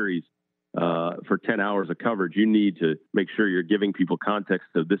 10-part series. For 10 hours of coverage, you need to make sure you're giving people context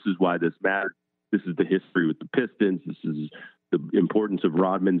of this is why this mattered. This is the history with the Pistons. This is the importance of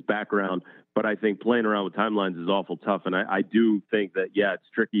Rodman's background. But I think playing around with timelines is awful tough. And I do think that, it's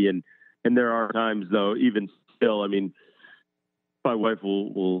tricky. And there are times, though, even still, I mean, my wife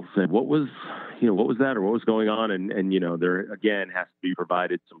will say, what was that or what was going on? And there, again, has to be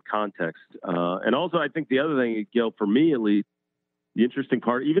provided some context. And also, I think the other thing, Gil, for me at least, the interesting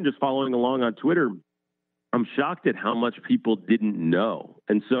part, even just following along on Twitter, I'm shocked at how much people didn't know.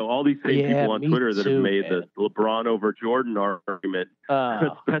 And so all these same people on Twitter that have made the LeBron over Jordan argument,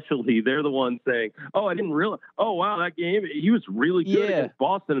 especially, they're the ones saying, oh, I didn't realize, oh, wow, that game, he was really good against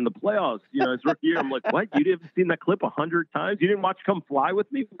Boston in the playoffs, his rookie year. I'm like, what? You haven't seen that clip 100 times? You didn't watch Come Fly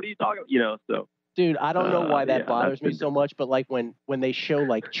With Me? What are you talking about? So. Dude, I don't know why that bothers me so much, but like when they show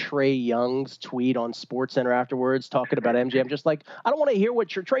like Trae Young's tweet on SportsCenter afterwards talking about MJ, I'm just like, I don't want to hear what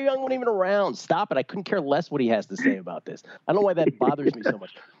Trae Young wasn't even around. Stop it. I couldn't care less what he has to say about this. I don't know why that bothers me so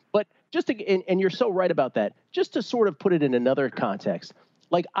much. But just to, and you're so right about that, just to sort of put it in another context,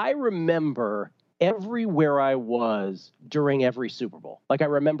 like I remember everywhere I was during every Super Bowl. Like I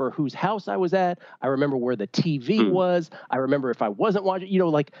remember whose house I was at. I remember where the TV was. I remember if I wasn't watching,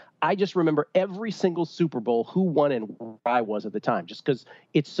 like I just remember every single Super Bowl, who won and where I was at the time, just because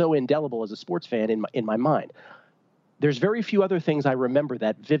it's so indelible as a sports fan in my mind. There's very few other things I remember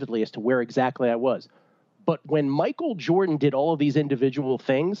that vividly as to where exactly I was. But when Michael Jordan did all of these individual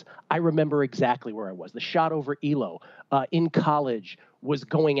things, I remember exactly where I was. The shot over Elo in college was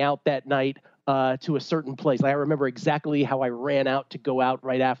going out that night to a certain place. I remember exactly how I ran out to go out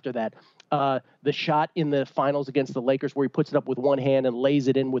right after that. The shot in the finals against the Lakers where he puts it up with one hand and lays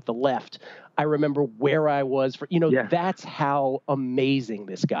it in with the left. I remember where I was for, that's how amazing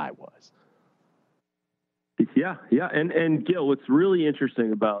this guy was. Yeah. And Gil, what's really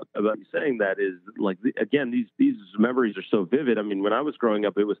interesting about you saying that is, like, again, these memories are so vivid. I mean, when I was growing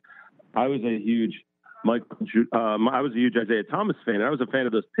up, I was a huge Isaiah Thomas fan, and I was a fan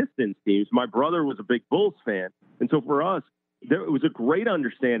of those Pistons teams. My brother was a big Bulls fan. And so for us, it was a great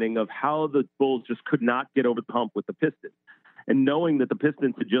understanding of how the Bulls just could not get over the hump with the Pistons. And knowing that the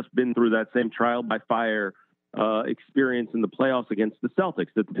Pistons had just been through that same trial by fire experience in the playoffs against the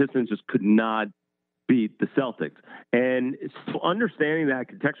Celtics, that the Pistons just could not beat the Celtics. And so understanding that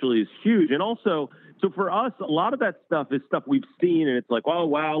contextually is huge. And also, so for us, a lot of that stuff is stuff we've seen, and it's like, oh,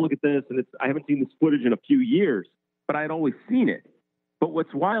 wow, look at this. And I haven't seen this footage in a few years, but I'd always seen it. But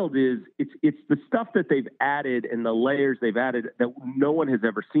what's wild is it's the stuff that they've added and the layers they've added that no one has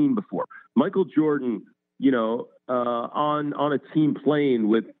ever seen before. Michael Jordan, on a team plane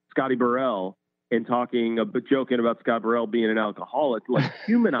with Scotty Burrell and joking about Scott Burrell being an alcoholic, like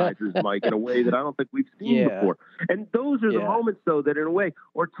humanizes Mike in a way that I don't think we've seen before. And those are the moments, though, that in a way,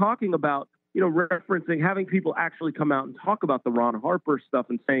 or talking about, referencing, having people actually come out and talk about the Ron Harper stuff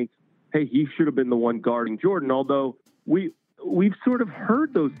and saying, hey, he should have been the one guarding Jordan. Although we've sort of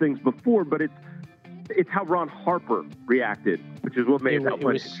heard those things before, but it's how Ron Harper reacted, which is what made that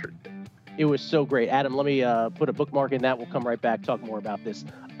one interesting. It was so great. Adam, let me put a bookmark in that. We'll come right back, talk more about this.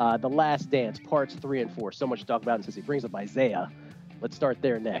 The Last Dance, parts 3 and 4. So much to talk about. And since he brings up Isaiah, let's start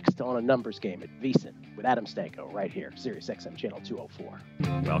there next on A Numbers Game at VSiN with Adam Stanko right here, Sirius XM Channel 204.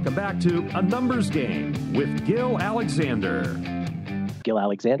 Welcome back to A Numbers Game with Gil Alexander. Gil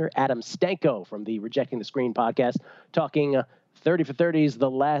Alexander, Adam Stanko from the Rejecting the Screen podcast, talking 30 for 30's The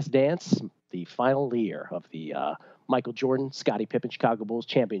Last Dance, the final year of the Michael Jordan, Scottie Pippen, Chicago Bulls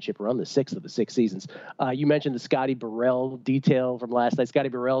championship run, the 6th of the 6 seasons. You mentioned the Scotty Burrell detail from last night. Scotty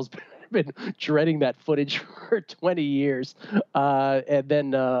Burrell's been dreading that footage for 20 years. And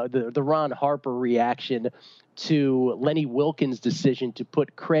then the Ron Harper reaction to Lenny Wilkins' decision to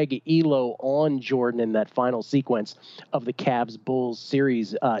put Craig Elo on Jordan in that final sequence of the Cavs-Bulls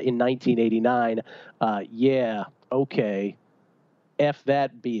series in 1989. Okay. F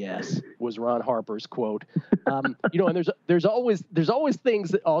that BS was Ron Harper's quote. And there's always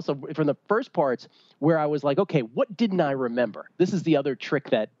things that also from the first parts where I was like, okay, what didn't I remember? This is the other trick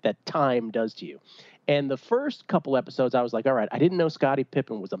that time does to you. And the first couple episodes, I was like, all right, I didn't know Scottie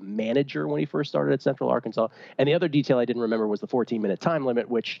Pippen was a manager when he first started at Central Arkansas. And the other detail I didn't remember was the 14-minute time limit,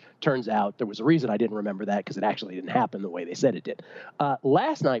 which turns out there was a reason I didn't remember that because it actually didn't happen the way they said it did.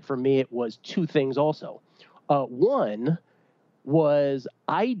 Last night for me, it was two things also. One was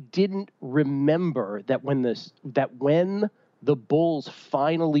I didn't remember that when the Bulls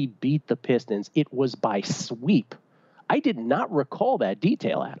finally beat the Pistons, it was by sweep. I did not recall that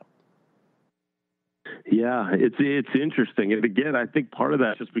detail, Adam. Yeah, it's interesting. And again, I think part of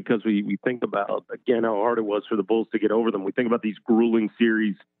that just because we think about, again, how hard it was for the Bulls to get over them. We think about these grueling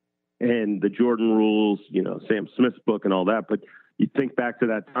series and the Jordan rules, Sam Smith's book and all that. But you think back to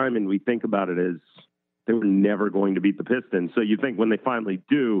that time and we think about it as they were never going to beat the Pistons. So you think when they finally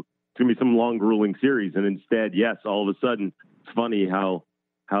do, it's going to be some long, grueling series. And instead, yes, all of a sudden, it's funny how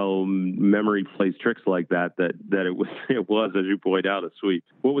memory plays tricks like that it was, as you point out, a sweep.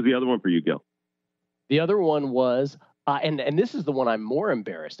 What was the other one for you, Gil? The other one was, and this is the one I'm more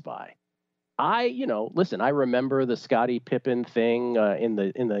embarrassed by. Listen, I remember the Scottie Pippen thing in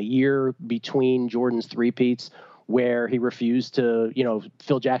the year between Jordan's three-peats, where he refused to,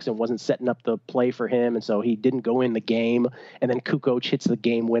 Phil Jackson wasn't setting up the play for him, and so he didn't go in the game, and then Kukoc hits the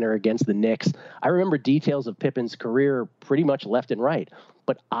game winner against the Knicks. I remember details of Pippen's career pretty much left and right,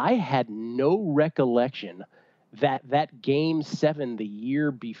 but I had no recollection that Game 7 the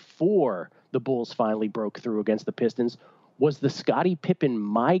year before the Bulls finally broke through against the Pistons was the Scottie Pippen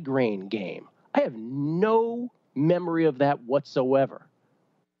migraine game. I have no memory of that whatsoever.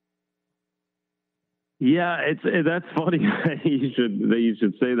 Yeah, that's funny that you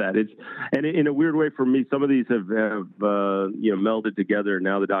should say that. And in a weird way for me, some of these have melded together.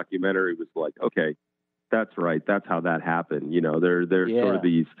 Now the documentary was like, okay, that's right. That's how that happened. There's sort of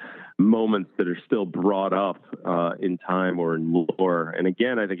these moments that are still brought up in time or in lore. And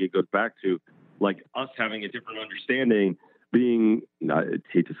again, I think it goes back to like us having a different understanding, being, I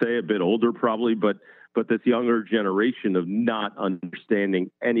hate to say, a bit older probably, but this younger generation of not understanding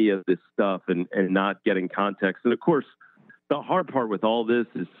any of this stuff and not getting context. And of course, the hard part with all this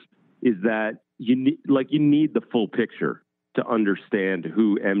is that you need the full picture to understand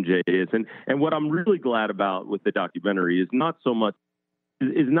who MJ is. And what I'm really glad about with the documentary is not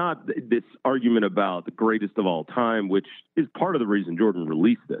this argument about the greatest of all time, which is part of the reason Jordan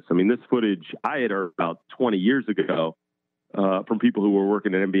released this. I mean, this footage I had heard about 20 years ago from people who were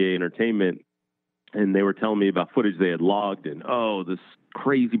working at NBA Entertainment, and they were telling me about footage they had logged and, this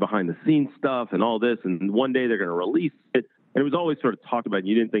crazy behind the scenes stuff and all this. And one day they're going to release it. And it was always sort of talked about, and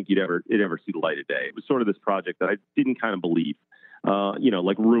you didn't think it'd ever see the light of day. It was sort of this project that I didn't kind of believe,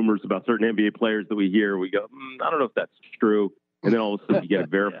 like rumors about certain NBA players that we hear, we go, I don't know if that's true. And then all of a sudden you get it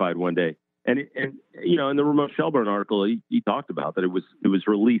verified one day. And in the Ramon Shelburne article, he talked about that it was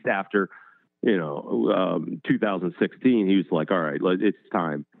released after, 2016. He was like, all right, it's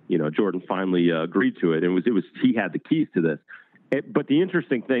time. Jordan finally agreed to it. And he had the keys to this. But the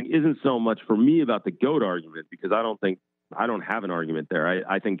interesting thing isn't so much for me about the GOAT argument, because I don't have an argument there.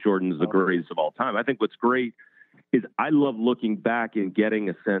 I think Jordan is the greatest of all time. I think what's great is I love looking back and getting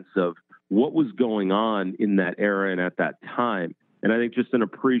a sense of what was going on in that era and at that time. And I think just an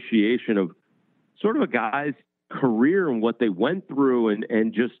appreciation of sort of a guy's career and what they went through.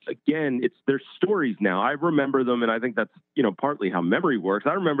 And just, again, it's their stories now. I remember them. And I think that's, partly how memory works.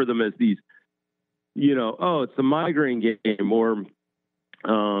 I remember them as these, it's the migraine game, or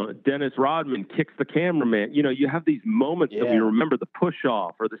Dennis Rodman kicks the cameraman. You have these moments that we remember, the push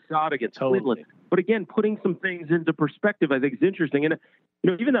off or the shot against Cleveland. But again, putting some things into perspective, I think is interesting. And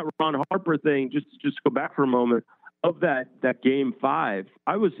even that Ron Harper thing, just go back for a moment, of that Game 5.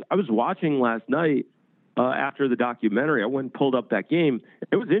 I was watching last night after the documentary. I went and pulled up that game.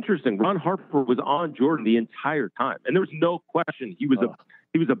 It was interesting. Ron Harper was on Jordan the entire time, and there was no question he was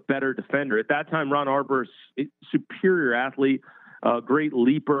a better defender at that time. Ron Harper, superior athlete. Great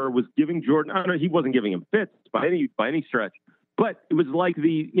leaper, was giving Jordan, I don't know, he wasn't giving him fits by any stretch, but it was like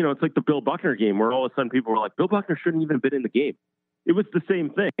it's like the Bill Buckner game, where all of a sudden people were like, Bill Buckner shouldn't even have been in the game. It was the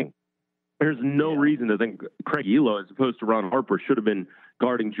same thing. There's no reason to think Craig Elo, as opposed to Ron Harper, should have been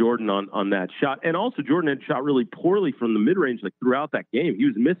guarding Jordan on that shot. And also Jordan had shot really poorly from the mid-range, like throughout that game. He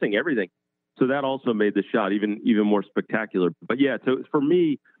was missing everything. So that also made the shot even more spectacular. But yeah, so for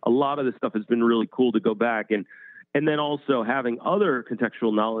me, a lot of this stuff has been really cool to go back. And then also having other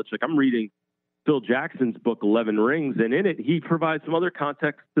contextual knowledge. Like I'm reading Phil Jackson's book, 11 Rings, and in it, he provides some other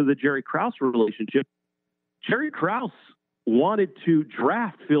context to the Jerry Krause relationship. Jerry Krause wanted to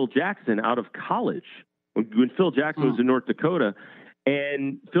draft Phil Jackson out of college when Phil Jackson was in North Dakota,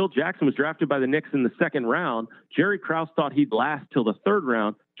 and Phil Jackson was drafted by the Knicks in the second round. Jerry Krause thought he'd last till the third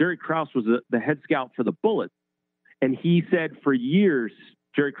round. Jerry Krause was the head scout for the Bullets. And he said for years,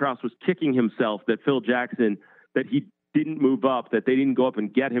 Jerry Krause was kicking himself that Phil Jackson, that he didn't move up, that they didn't go up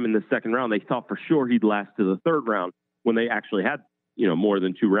and get him in the second round. They thought for sure he'd last to the third round, when they actually had, more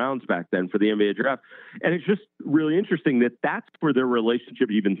than 2 rounds back then for the NBA draft. And it's just really interesting that that's where their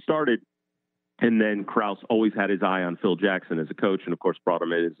relationship even started. And then Krause always had his eye on Phil Jackson as a coach, and of course brought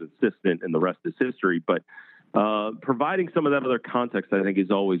him in as assistant, and the rest is history. But providing some of that other context, I think,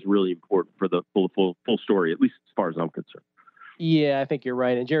 is always really important for the full story, at least as far as I'm concerned. Yeah, I think you're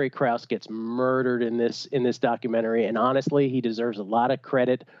right. And Jerry Krause gets murdered in this documentary. And honestly, he deserves a lot of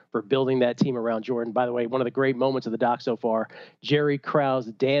credit for building that team around Jordan. By the way, one of the great moments of the doc so far, Jerry Krause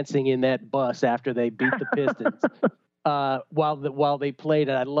dancing in that bus after they beat the Pistons while they played.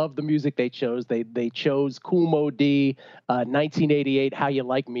 And I love the music they chose. They chose Kool Moe Dee, 1988, How You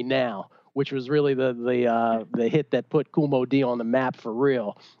Like Me Now, which was really the hit that put Kool Moe Dee on the map for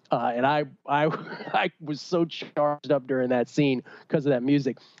real. And I was so charged up during that scene because of that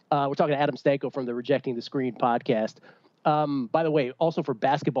music. We're talking to Adam Stanko from the Rejecting the Screen podcast. By the way, also for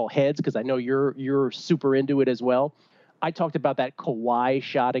basketball heads, because I know you're super into it as well. I talked about that Kawhi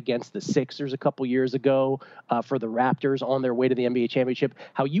shot against the Sixers a couple years ago for the Raptors on their way to the NBA championship.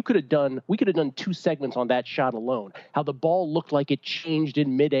 How we could have done 2 segments on that shot alone. How the ball looked like it changed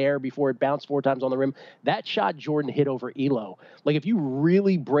in midair before it bounced 4 times on the rim. That shot Jordan hit over Elo. Like, if you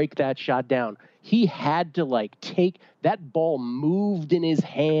really break that shot down, he had to take that ball moved in his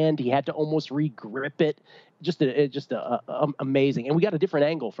hand. He had to almost re-grip it. Just amazing. And we got a different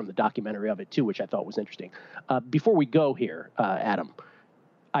angle from the documentary of it too, which I thought was interesting. Before we go here, Adam,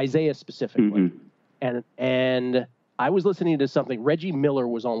 Isaiah specifically, and I was listening to something. Reggie Miller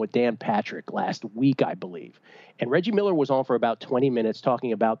was on with Dan Patrick last week, I believe. And Reggie Miller was on for about 20 minutes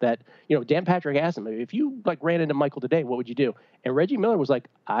talking about that. Dan Patrick asked him, if you ran into Michael today, what would you do? And Reggie Miller was like,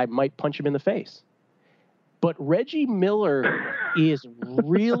 I might punch him in the face. But Reggie Miller is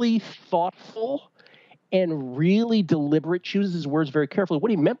really thoughtful and really deliberate, chooses his words very carefully.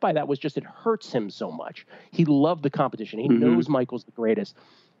 What he meant by that was just it hurts him so much. He loved the competition. He knows Michael's the greatest.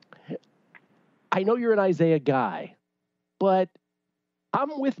 I know you're an Isaiah guy, but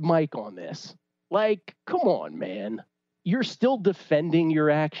I'm with Mike on this. Come on, man. You're still defending your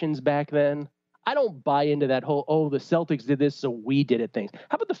actions back then. I don't buy into that whole, the Celtics did this, so we did it things.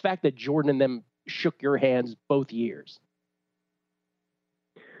 How about the fact that Jordan and them shook your hands both years?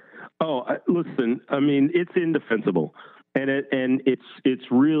 Oh, listen, I mean, it's indefensible. And it's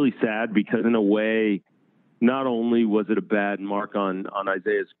really sad because in a way, not only was it a bad mark on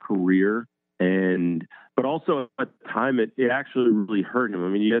Isaiah's career, but also at the time it actually really hurt him. I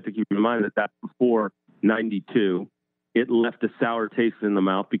mean, you have to keep in mind that before 92, it left a sour taste in the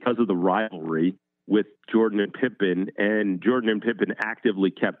mouth because of the rivalry with Jordan and Pippen. And Jordan and Pippen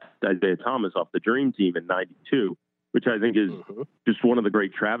actively kept Isaiah Thomas off the Dream Team in 92. Which I think is just one of the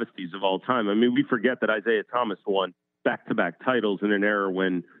great travesties of all time. I mean, we forget that Isaiah Thomas won back-to-back titles in an era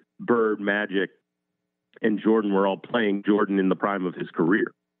when Bird, Magic, and Jordan were all playing Jordan in the prime of his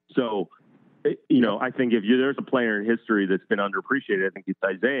career. So, I think if there's a player in history that's been underappreciated, I think it's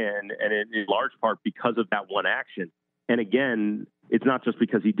Isaiah, and in large part because of that one action. And again, it's not just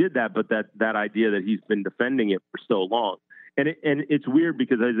because he did that, but that idea that he's been defending it for so long. And it's weird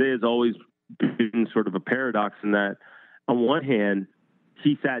because Isaiah's always been sort of a paradox in that on one hand,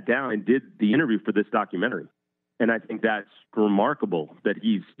 he sat down and did the interview for this documentary. And I think that's remarkable that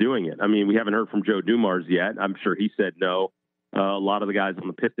he's doing it. I mean, we haven't heard from Joe Dumars yet. I'm sure he said no. A lot of the guys on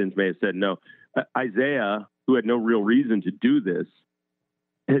the Pistons may have said no. Isaiah, who had no real reason to do this,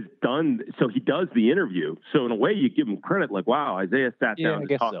 has done, so he does the interview. So in a way you give him credit, like, wow, Isaiah sat down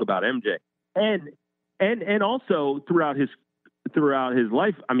to talk about MJ. And also throughout his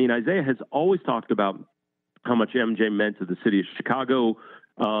life, I mean, Isaiah has always talked about how much MJ meant to the city of Chicago,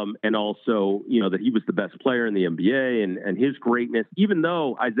 and also, that he was the best player in the NBA and his greatness, even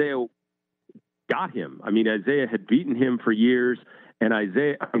though Isaiah got him. I mean, Isaiah had beaten him for years,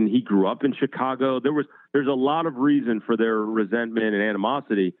 and he grew up in Chicago. There's a lot of reason for their resentment and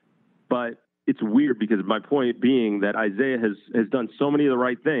animosity, but it's weird because my point being that Isaiah has done so many of the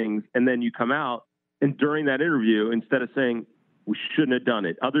right things, and then you come out and during that interview, instead of saying, we shouldn't have done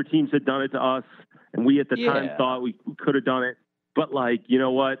it, other teams had done it to us, and we at the time thought we could have done it. But you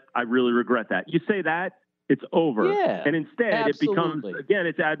know what? I really regret that. You say that, it's over. Yeah, and instead it becomes, again,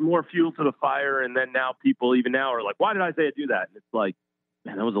 it's add more fuel to the fire. And then now people even now are like, why did Isaiah do that? And it's like,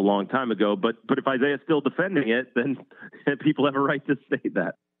 man, that was a long time ago. But if Isaiah's still defending it, then people have a right to say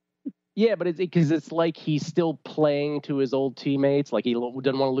that. Yeah, but it's like he's still playing to his old teammates. Like he doesn't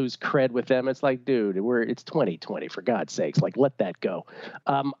want to lose cred with them. It's like, dude, it's 2020 for God's sakes. Like, let that go.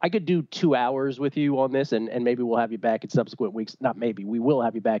 I could do 2 hours with you on this, and maybe we'll have you back in subsequent weeks. Not maybe, we will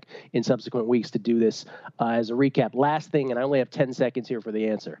have you back in subsequent weeks to do this as a recap. Last thing, and I only have 10 seconds here for the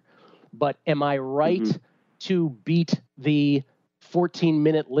answer. But am I right to beat the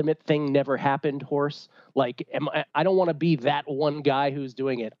 14-minute limit thing never happened horse? Like, I don't want to be that one guy who's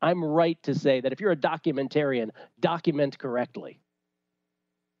doing it. I'm right to say that if you're a documentarian, document correctly.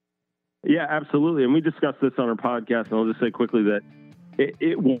 Yeah, absolutely. And we discussed this on our podcast, and I'll just say quickly that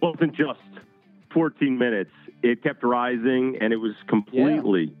it wasn't just 14 minutes. It kept rising, and it was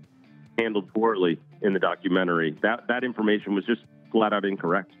completely handled poorly in the documentary. That information was just flat out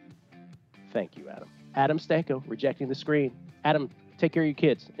incorrect. Thank you, Adam. Adam Stanko, Rejecting the Screen. Adam, take care of your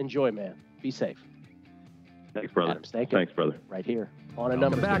kids. Enjoy, man. Be safe. Thanks, brother. Adam Stanko. Thanks, brother. Right here on A Welcome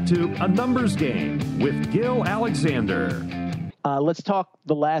Numbers back Game. to A Numbers Game with Gil Alexander. Let's talk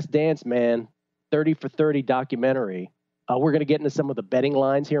The Last Dance, man. 30 for 30 documentary. We're going to get into some of the betting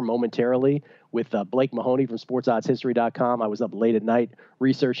lines here momentarily with Blake Mahoney from SportsOddsHistory.com. I was up late at night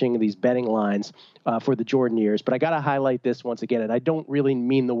researching these betting lines for the Jordan years, but I got to highlight this once again, and I don't really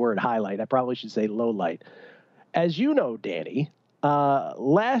mean the word highlight. I probably should say low light. As you know, Danny,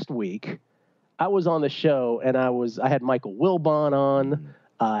 last week I was on the show and I had Michael Wilbon on,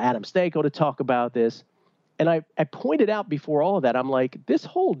 Adam Stanko to talk about this. And I pointed out before all of that, I'm like, this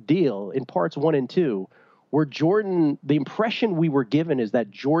whole deal in parts 1 and 2, where Jordan, the impression we were given is that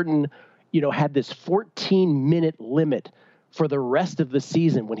Jordan, had this 14-minute limit for the rest of the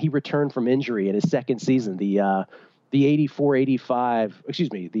season when he returned from injury in his second season, the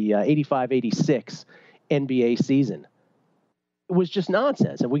 85-86 NBA season. It was just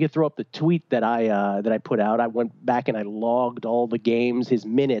nonsense. And we could throw up the tweet that I put out. I went back and I logged all the games, his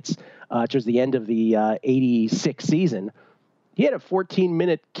minutes, towards the end of the 86 season. He had a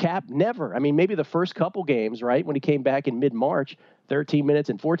 14-minute cap. Never. I mean, maybe the first couple games, right, when he came back in mid-March, 13 minutes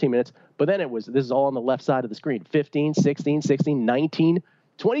and 14 minutes. But then this is all on the left side of the screen, 15, 16, 16, 19,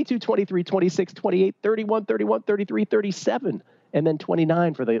 22, 23, 26, 28, 31, 31, 33, 37, and then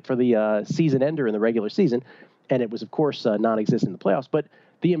 29 for the season ender in the regular season. And it was, of course, non-existent in the playoffs. But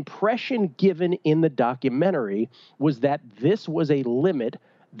the impression given in the documentary was that this was a limit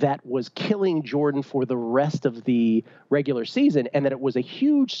that was killing Jordan for the rest of the regular season, and that it was a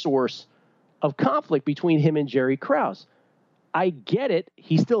huge source of conflict between him and Jerry Krause. I get it.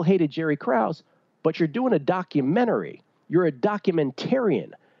 He still hated Jerry Krause, but you're doing a documentary. You're a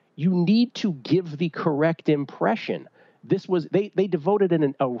documentarian. You need to give the correct impression. This was they devoted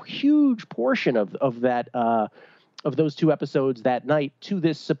a huge portion of that of those 2 episodes that night to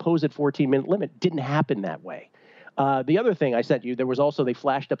this supposed 14-minute limit. Didn't happen that way. The other thing I sent you, there was also, they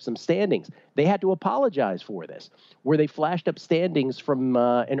flashed up some standings. They had to apologize for this, where they flashed up standings from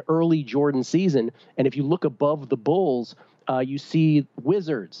an early Jordan season. And if you look above the Bulls, you see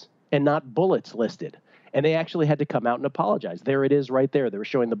Wizards and not Bullets listed. And they actually had to come out and apologize. There it is right there. They were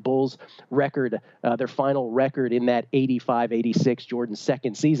showing the Bulls record, their final record in that 85-86 Jordan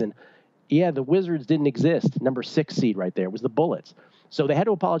second season. Yeah, the Wizards didn't exist. Number 6 seed right there was the Bullets. So they had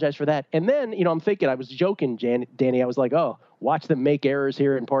to apologize for that. And then, I'm thinking, I was joking, Danny. I was like, oh, watch them make errors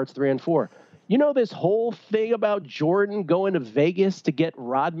here in parts 3 and 4. This whole thing about Jordan going to Vegas to get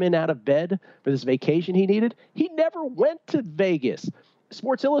Rodman out of bed for this vacation he needed? He never went to Vegas.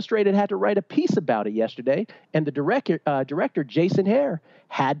 Sports Illustrated had to write a piece about it yesterday, and the director Jason Hare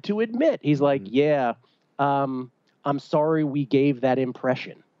had to admit, he's like, yeah, I'm sorry we gave that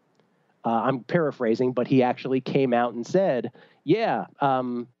impression. I'm paraphrasing, but he actually came out and said, yeah,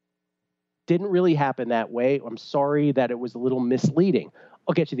 didn't really happen that way. I'm sorry that it was a little misleading.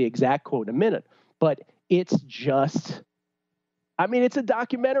 I'll get you the exact quote in a minute, but it's just, it's a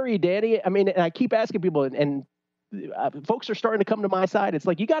documentary, Danny. And I keep asking people, and folks are starting to come to my side. It's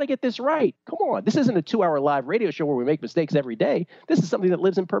like, you got to get this right. Come on. This isn't a 2-hour live radio show where we make mistakes every day. This is something that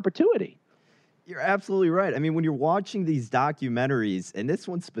lives in perpetuity. You're absolutely right. When you're watching these documentaries, and this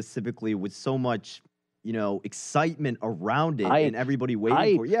one specifically with so much, excitement around it and everybody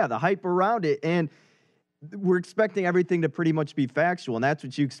waiting for it. Yeah, the hype around it. And we're expecting everything to pretty much be factual. And that's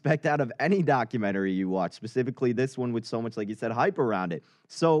what you expect out of any documentary you watch, specifically this one with so much, like you said, hype around it.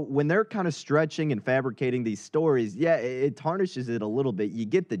 So when they're kind of stretching and fabricating these stories, yeah, it tarnishes it a little bit. You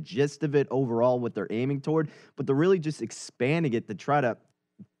get the gist of it overall, what they're aiming toward, but they're really just expanding it to try to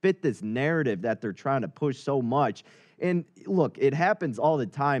fit this narrative that they're trying to push so much. And look, it happens all the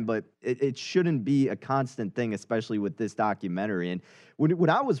time, but it shouldn't be a constant thing, especially with this documentary. And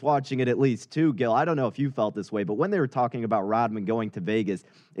when I was watching it, at least too, Gil, I don't know if you felt this way, but when they were talking about Rodman going to Vegas,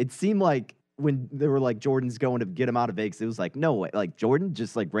 it seemed like when they were like, Jordan's going to get him out of Vegas, it was like, no way. Like Jordan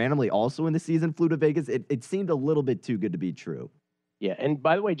just like randomly also in the season flew to Vegas. It seemed a little bit too good to be true. Yeah, and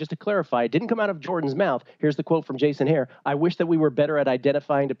by the way, just to clarify, it didn't come out of Jordan's mouth. Here's the quote from Jason Hare. I wish that we were better at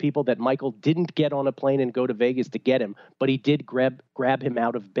identifying to people that Michael didn't get on a plane and go to Vegas to get him, but he did grab him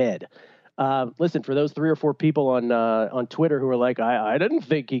out of bed. Listen, for those 3 or 4 people on Twitter who are like, I didn't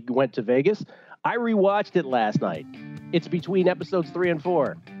think he went to Vegas, I rewatched it last night. It's between episodes 3 and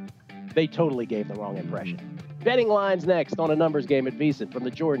 4. They totally gave the wrong impression. Betting lines next on A Numbers Game at VSiN from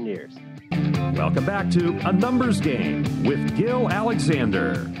the Jordan years. Welcome back to A Numbers Game with Gil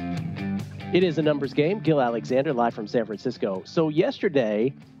Alexander. It is A Numbers Game. Gil Alexander, live from San Francisco. So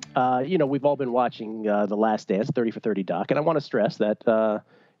yesterday, we've all been watching The Last Dance, 30 for 30 doc, and I want to stress that,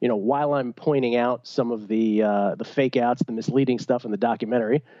 while I'm pointing out some of the fake outs, the misleading stuff in the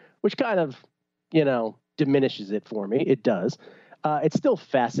documentary, which kind of, diminishes it for me, it does. it's still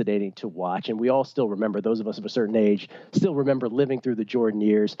fascinating to watch, and we all still remember, those of us of a certain age, still remember living through the Jordan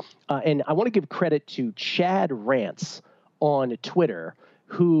years. And I want to give credit to Chad Rance on Twitter,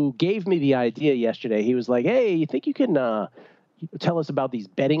 who gave me the idea yesterday. He was like, hey, you think you can tell us about these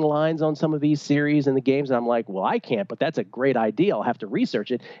betting lines on some of these series and the games? And I'm like, well, I can't, but that's a great idea. I'll have to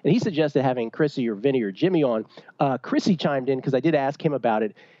research it. And he suggested having Chrissy or Vinny or Jimmy on. Chrissy chimed in because I did ask him about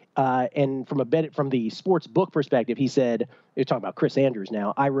it. And from the sports book perspective, he said, you're talking about Chris Andrews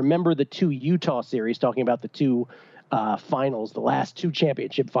now, I remember the 2 Utah series, talking about the 2 finals, the last 2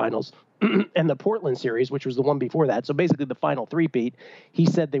 championship finals, and the Portland series, which was the one before that. So basically the final three-peat. He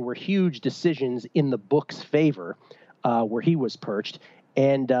said they were huge decisions in the book's favor, where he was perched.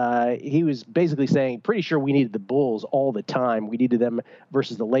 And he was basically saying, pretty sure we needed the Bulls all the time. We needed them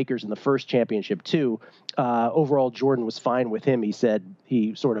versus the Lakers in the first championship too. Overall, Jordan was fine with him. He said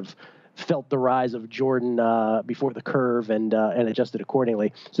he sort of felt the rise of Jordan before the curve and adjusted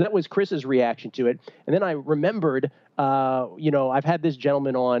accordingly. So that was Chris's reaction to it. And then I remembered, I've had this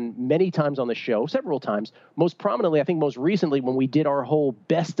gentleman on many times on the show, several times, most prominently, I think most recently, when we did our whole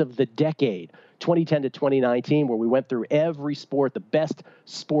best of the decade, 2010 to 2019, where we went through every sport, the best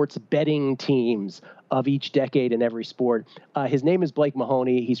sports betting teams of each decade in every sport. His name is Blake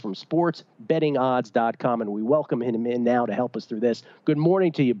Mahoney. He's from sportsbettingodds.com, and we welcome him in now to help us through this. Good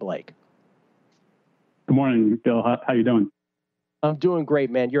morning to you, Blake. Good morning, Bill. How you doing? I'm doing great,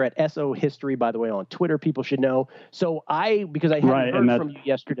 man. You're at SO History, by the way, on Twitter. People should know. So because I hadn't heard from you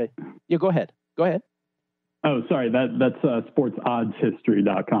yesterday. Yeah, go ahead. Oh, sorry. That's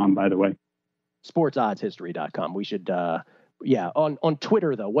sportsoddeshistory.com, by the way. Sportsoddeshistory.com. We should, on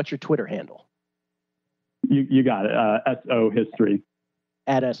Twitter, though. What's your Twitter handle? You got it. SO History.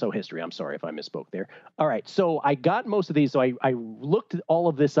 At SO History. I'm sorry if I misspoke there. All right. So I got most of these. So I looked all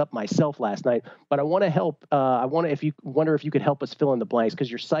of this up myself last night, but I want to help. Wonder if you could help us fill in the blanks, because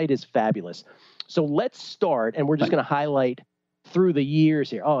your site is fabulous. So let's start, and we're just going to highlight through the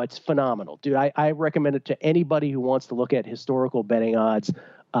years here. Oh, it's phenomenal, dude. I recommend it to anybody who wants to look at historical betting odds.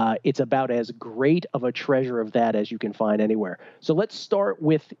 It's about as great of a treasure of that as you can find anywhere. So let's start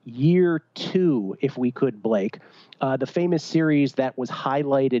with year 2, if we could, Blake. The famous series that was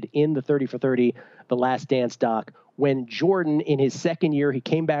highlighted in the 30 for 30, The Last Dance doc, when Jordan, in his second year, he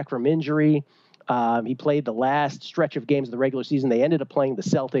came back from injury. He played the last stretch of games of the regular season. They ended up playing the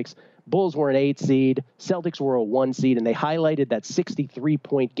Celtics. Bulls were an 8 seed. Celtics were a 1 seed, and they highlighted that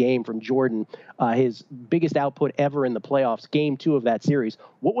 63-point game from Jordan, his biggest output ever in the playoffs, game 2 of that series.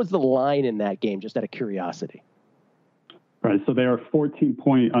 What was the line in that game, just out of curiosity? Right, so they are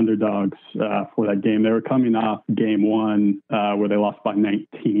 14-point underdogs for that game. They were coming off game 1 where they lost by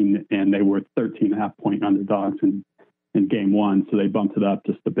 19, and they were 13.5-point underdogs in game 1, so they bumped it up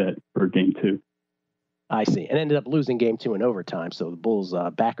just a bit for game 2. I see. And ended up losing game 2 in overtime. So the Bulls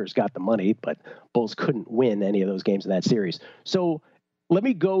backers got the money, but Bulls couldn't win any of those games in that series. So let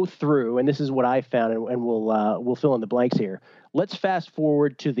me go through, and this is what I found, and we'll fill in the blanks here. Let's fast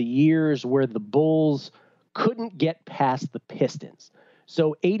forward to the years where the Bulls couldn't get past the Pistons.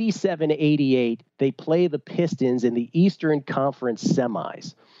 So 87-88, they play the Pistons in the Eastern Conference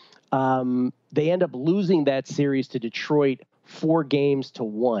semis. They end up losing that series to Detroit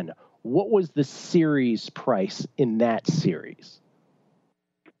 4-1. What was the series price in that series?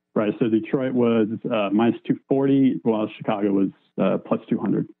 Right. So Detroit was minus 240, while Chicago was plus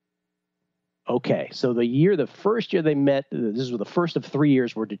 200. Okay. So the first year they met, this was the first of 3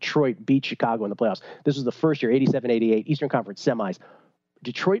 years where Detroit beat Chicago in the playoffs. This was the first year, 87-88, Eastern Conference semis.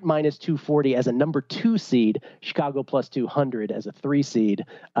 Detroit minus 240 as a number 2 seed, Chicago plus 200 as a 3 seed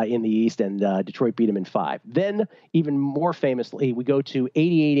in the East, and Detroit beat them in 5. Then, even more famously, we go to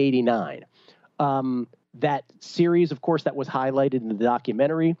 88-89. That series, of course, that was highlighted in the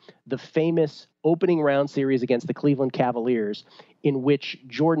documentary, the famous opening round series against the Cleveland Cavaliers, in which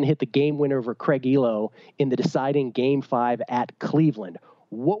Jordan hit the game winner over Craig Elo in the deciding Game 5 at Cleveland.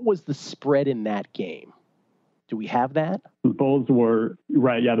 What was the spread in that game? Do we have that? The Bulls were,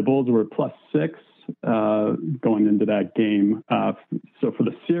 right, yeah, the Bulls were plus 6 going into that game. So for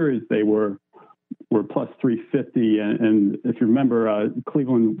the series, they were plus 350. And if you remember,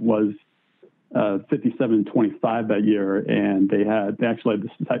 Cleveland was 57-25 that year, and they actually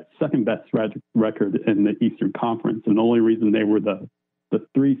had the second best record in the Eastern Conference. And the only reason they were the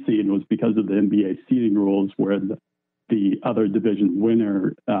 3 seed was because of the NBA seeding rules, where the other division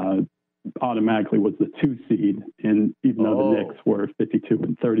winner automatically was the 2 seed, and even though the Knicks were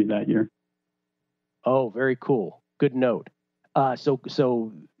 52-30 that year. Oh, very cool. Good note.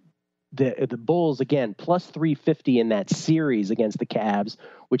 So the Bulls, again, plus 350 in that series against the Cavs,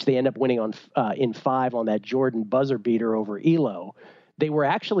 which they end up winning on in 5 on that Jordan buzzer beater over Elo. They were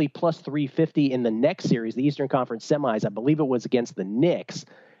actually plus 350 in the next series, the Eastern Conference semis. I believe it was against the Knicks.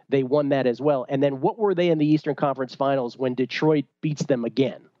 They won that as well. And then what were they in the Eastern Conference Finals when Detroit beats them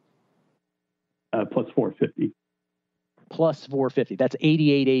again? Plus 450. Plus 450. That's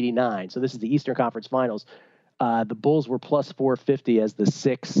 88-89. So this is the Eastern Conference Finals. The Bulls were plus 450 as the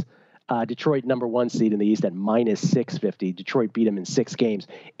 6. Detroit number 1 seed in the East at minus 650. Detroit beat them in 6 games.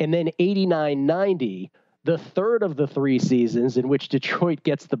 And then 89-90, the third of the 3 seasons in which Detroit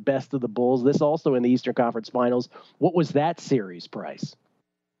gets the best of the Bulls. This also in the Eastern Conference Finals. What was that series price?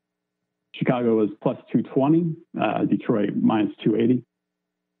 Chicago was plus 220, Detroit minus 280.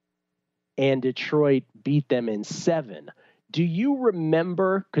 And Detroit beat them in 7. Do you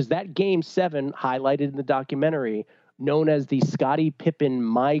remember, because that game 7 highlighted in the documentary, known as the Scottie Pippen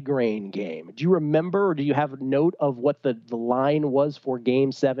migraine game. Do you remember, or do you have a note of what the line was for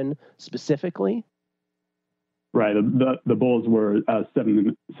game 7 specifically? Right. The Bulls were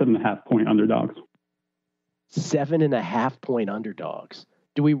 7.5 point underdogs. 7.5 point underdogs.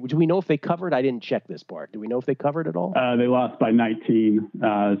 Do we know if they covered? I didn't check this part. Do we know if they covered at all? They lost by 19.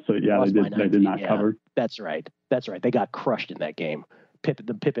 So yeah, they did not cover. That's right. They got crushed in that game.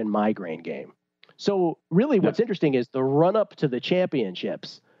 The Pippen migraine game. So really what's interesting is the run up to the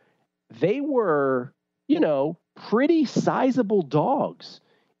championships. They were, pretty sizable dogs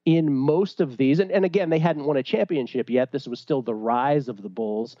in most of these. And again, they hadn't won a championship yet. This was still the rise of the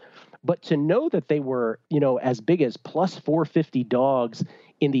Bulls. But to know that they were, as big as plus 450 dogs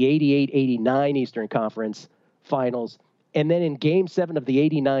in the 88-89 Eastern Conference Finals, and then in Game 7 of the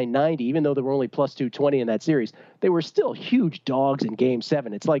 89-90, even though they were only plus 220 in that series, they were still huge dogs in Game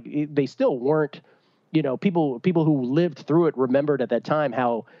 7. It's like they still weren't, people who lived through it remembered at that time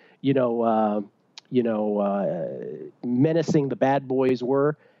how, menacing the bad boys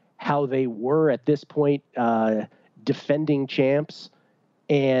were, how they were at this point defending champs.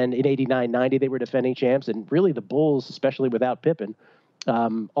 And in 89-90, they were defending champs. And really the Bulls, especially without Pippen,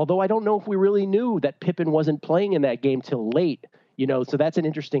 although I don't know if we really knew that Pippen wasn't playing in that game till late, so that's an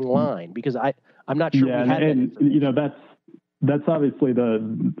interesting line because I'm not sure we had that. That's obviously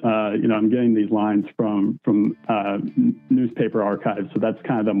I'm getting these lines from newspaper archives. So that's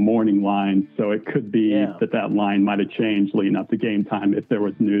kind of the morning line. So it could be that line might have changed leading up to game time if there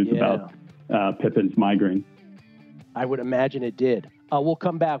was news about Pippen's migraine. I would imagine it did. We'll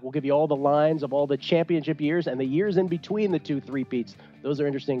come back. We'll give you all the lines of all the championship years and the years in between the 2 three-peats. Those are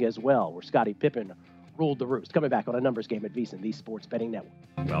interesting as well, where Scottie Pippen ruled the roost. Coming back on A Numbers Game at VSiN, the Sports Betting Network.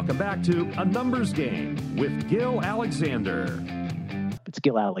 Welcome back to A Numbers Game with Gil Alexander. It's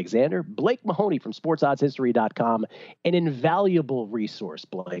Gil Alexander. Blake Mahoney from SportsOddsHistory.com. An invaluable resource,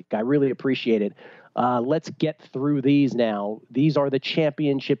 Blake. I really appreciate it. Let's get through these now. These are the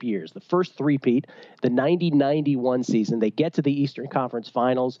championship years. The first three-peat, the 90-91 season. They get to the Eastern Conference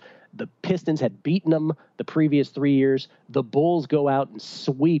Finals. The Pistons had beaten them the previous 3 years. The Bulls go out and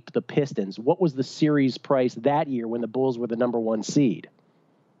sweep the Pistons. What was the series price that year when the Bulls were the number 1 seed?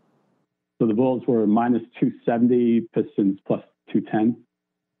 So the Bulls were minus 270, Pistons plus 210.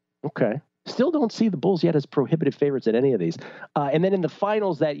 Okay. Still don't see the Bulls yet as prohibitive favorites at any of these. And then in the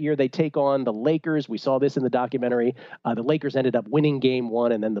finals that year, they take on the Lakers. We saw this in the documentary. The Lakers ended up winning game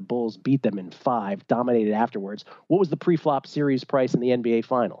 1, and then the Bulls beat them in 5, dominated afterwards. What was the pre-flop series price in the NBA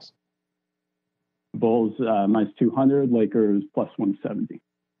Finals? Bulls minus 200, Lakers plus 170.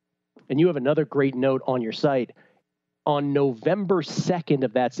 And you have another great note on your site. On November 2nd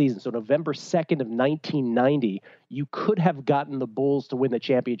of that season, so November 2nd of 1990, you could have gotten the Bulls to win the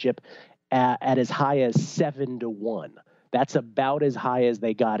championship at as high as 7-1. That's about as high as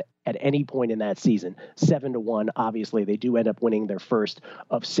they got at any point in that season. 7-1. Obviously, they do end up winning their first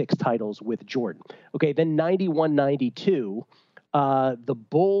of 6 titles with Jordan. Okay, then 91-92, the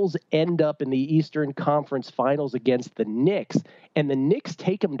Bulls end up in the Eastern Conference Finals against the Knicks, and the Knicks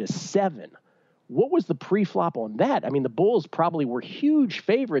take them to 7. What was the pre-flop on that? I mean, the Bulls probably were huge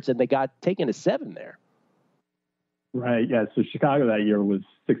favorites, and they got taken to 7 there. Right, yeah. So Chicago that year was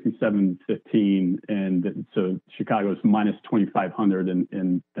 67-15, and so Chicago's minus 2,500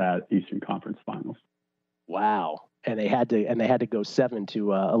 in that Eastern Conference Finals. Wow, and they had to go 7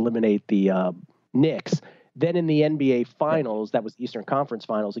 to eliminate the Knicks. Then in the NBA Finals, that was Eastern Conference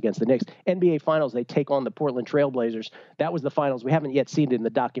Finals against the Knicks. NBA Finals, they take on the Portland Trailblazers. That was the finals. We haven't yet seen it in the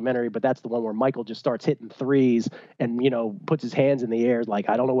documentary, but that's the one where Michael just starts hitting threes and, puts his hands in the air like,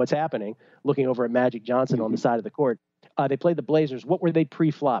 I don't know what's happening, looking over at Magic Johnson on the side of the court. They played the Blazers. What were they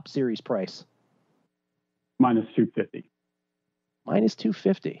pre-flop series price? Minus 250. Minus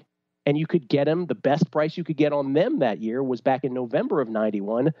 250. and you could get them. The best price you could get on them that year was back in November of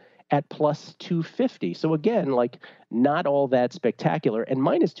 91 at plus 250. So again, like not all that spectacular, and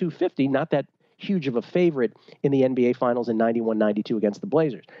minus 250, not that huge of a favorite in the NBA Finals in 91-92 against the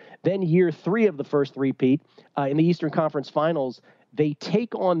Blazers. Then year 3 of the first three-peat in the Eastern Conference Finals, they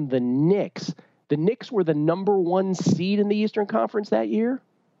take on the Knicks. The Knicks were the number 1 seed in the Eastern Conference that year,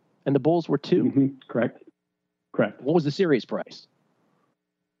 and the Bulls were 2. Mm-hmm. Correct. What was the series price?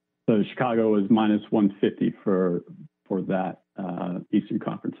 So Chicago was minus 150 for that Eastern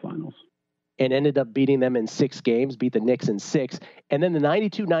Conference Finals. And ended up beating them in 6 games, beat the Knicks in 6. And then the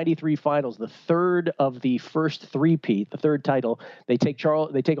 92-93 Finals, the third of the first three-peat, the third title, they take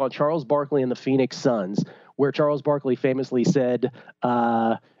on Charles Barkley and the Phoenix Suns, where Charles Barkley famously said,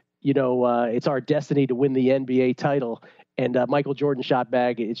 it's our destiny to win the NBA title. And Michael Jordan shot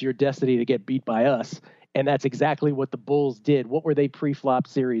back, it's your destiny to get beat by us. And that's exactly what the Bulls did. What were they pre-flop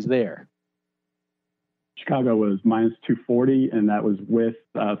series there? Chicago was minus 240, and that was with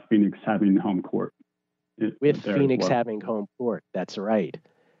Phoenix having home court. Phoenix having home court. That's right.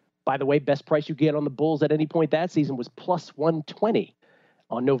 By the way, best price you get on the Bulls at any point that season was plus 120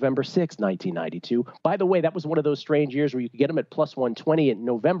 on November 6, 1992. By the way, that was one of those strange years where you could get them at plus 120 in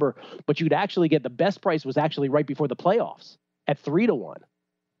November, but you'd actually get the best price was actually right before the playoffs at 3-1.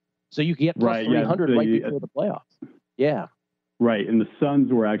 So you could get plus 300 right before the playoffs. Yeah. Right, and the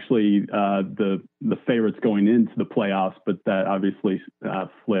Suns were actually the favorites going into the playoffs, but that obviously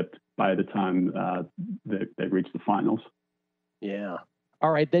flipped by the time they reached the finals. Yeah. All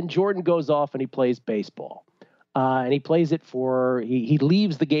right, then Jordan goes off and he plays baseball. And he plays it he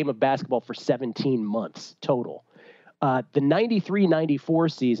leaves the game of basketball for 17 months total. The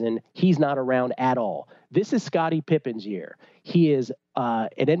 93-94 season, he's not around at all. This is Scottie Pippen's year. He is an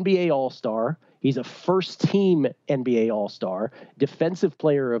NBA All-Star. He's a first-team NBA All-Star, Defensive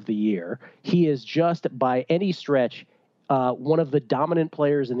Player of the Year. He is just, by any stretch, one of the dominant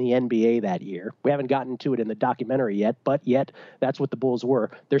players in the NBA that year. We haven't gotten to it in the documentary yet, but that's what the Bulls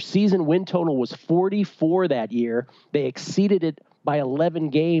were. Their season win total was 44 that year. They exceeded it by 11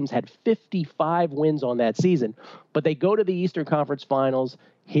 games, had 55 wins on that season. But they go to the Eastern Conference Finals.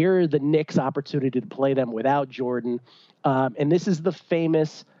 Here are the Knicks' opportunity to play them without Jordan. And this is the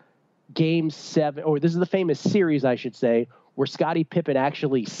famous Game 7, or this is the famous series, I should say, where Scottie Pippen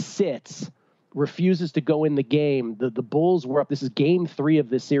actually sits, refuses to go in the game. The Bulls were up. This is Game 3 of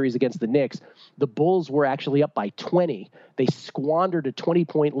this series against the Knicks. The Bulls were actually up by 20. They squandered a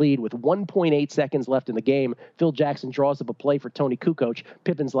 20-point lead with 1.8 seconds left in the game. Phil Jackson draws up a play for Tony Kukoc.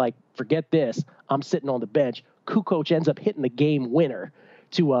 Pippen's like, forget this. I'm sitting on the bench. Kukoc ends up hitting the game winner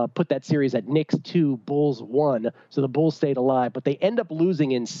to put that series at Knicks 2, Bulls 1. So the Bulls stayed alive, but they end up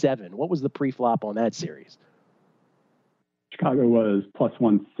losing in 7. What was the pre-flop on that series? Chicago was plus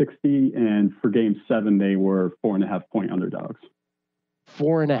 160, and for Game 7, they were 4.5-point underdogs.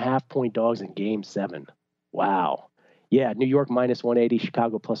 4.5-point dogs in Game 7. Wow. Yeah, New York minus 180,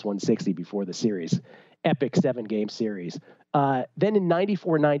 Chicago plus 160 before the series. Epic 7-game series. Then in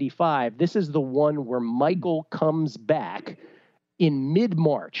 94-95, this is the one where Michael comes back in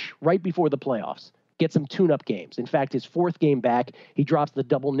mid-March, right before the playoffs, get some tune-up games. In fact, his 4th game back, he drops the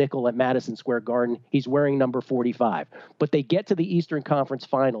double nickel at Madison Square Garden. He's wearing number 45. But they get to the Eastern Conference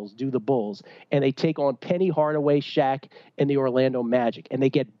Finals, do the Bulls, and they take on Penny Hardaway, Shaq, and the Orlando Magic, and they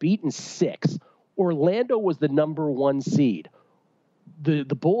get beaten 6. Orlando was the number 1 seed. The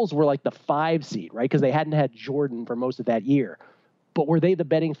Bulls were like the 5 seed, right? Because they hadn't had Jordan for most of that year. But were they the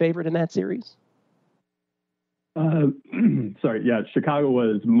betting favorite in that series? Chicago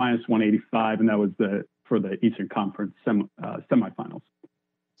was minus 185, and that was for the Eastern Conference semifinals.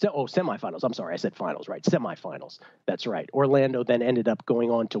 Semifinals. I'm sorry, I said finals, right? Semifinals. That's right. Orlando then ended up going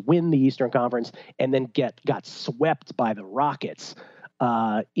on to win the Eastern Conference and then got swept by the Rockets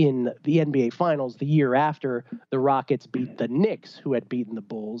in the NBA Finals the year after. The Rockets beat the Knicks, who had beaten the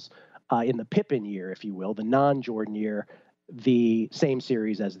Bulls in the Pippen year, if you will, the non-Jordan year, the same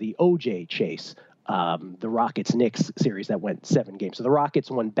series as the OJ chase. The Rockets-Knicks series that went 7 games. So the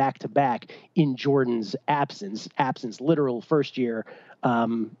Rockets won back-to-back in Jordan's absence, literal first year,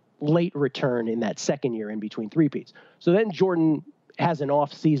 late return in that second year in between three-peats. So then Jordan has an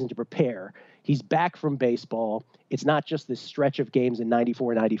off season to prepare. He's back from baseball. It's not just this stretch of games in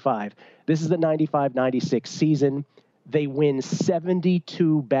 94-95. This is the 95-96 season. They win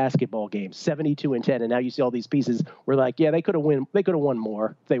 72 basketball games, 72-10. And now you see all these pieces where like, yeah, they could have won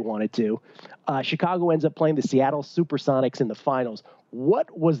more if they wanted to. Chicago ends up playing the Seattle Supersonics in the finals.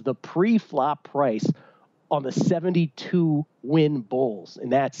 What was the pre-flop price on the 72 win Bulls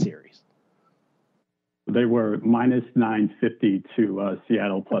in that series? They were minus 950 to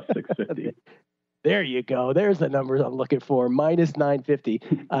Seattle plus 650. There you go. There's the numbers I'm looking for. Minus 950.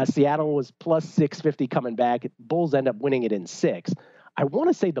 Seattle was plus 650 coming back. Bulls end up winning it in 6. I want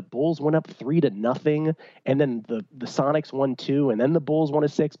to say the Bulls went up 3-0, and then the Sonics won 2, and then the Bulls won a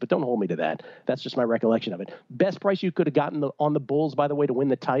 6, but don't hold me to that. That's just my recollection of it. Best price you could have gotten on the Bulls, by the way, to win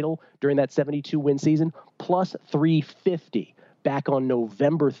the title during that 72-win season, plus 350 back on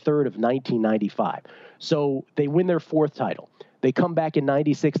November 3rd of 1995. So they win their 4th title. They come back in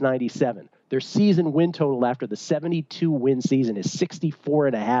 96-97. Their season win total after the 72-win season is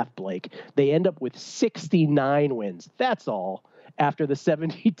 64.5, Blake. They end up with 69 wins. That's all after the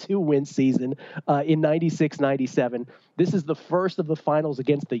 72-win season in 96-97. This is the first of the finals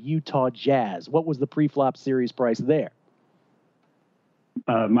against the Utah Jazz. What was the pre-flop series price there?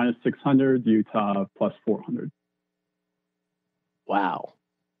 Minus 600, Utah plus 400. Wow.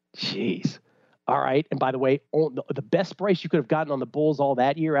 Jeez. All right. And by the way, the best price you could have gotten on the Bulls all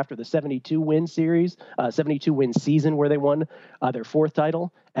that year after the 72-win series, 72-win season where they won their 4th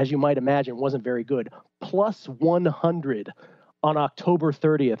title, as you might imagine, wasn't very good. Plus 100 on October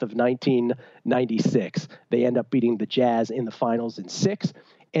 30th of 1996. They end up beating the Jazz in the finals in 6.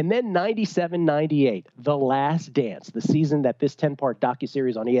 And then 97-98, The Last Dance, the season that this 10-part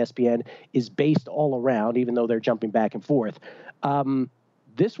docuseries on ESPN is based all around, even though they're jumping back and forth.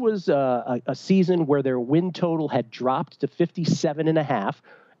 This was a season where their win total had dropped to 57.5,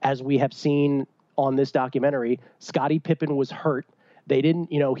 as we have seen on this documentary. Scottie Pippen was hurt. They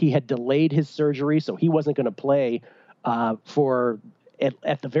didn't, he had delayed his surgery, so he wasn't going to play for,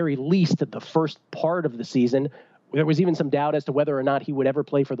 at the very least, the first part of the season. There was even some doubt as to whether or not he would ever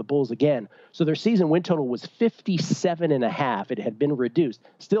play for the Bulls again. So their season win total was 57.5. It had been reduced.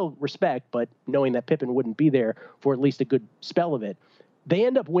 Still respect, but knowing that Pippen wouldn't be there for at least a good spell of it. They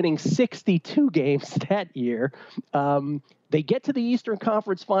end up winning 62 games that year. They get to the Eastern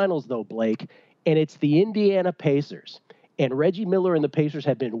Conference Finals, though, Blake, and it's the Indiana Pacers. And Reggie Miller and the Pacers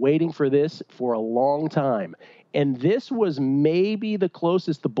had been waiting for this for a long time. And this was maybe the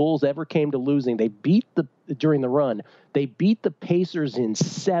closest the Bulls ever came to losing. They beat during the run, they beat the Pacers in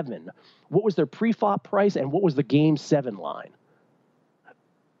 7. What was their pre-flop price, and what was the Game 7 line?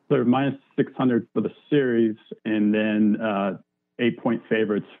 They're minus 600 for the series, and then 8-point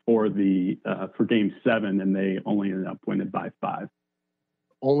favorites for Game 7, and they only ended up winning by 5.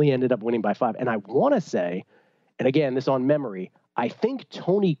 Only ended up winning by 5. And I want to say, and again, this on memory, I think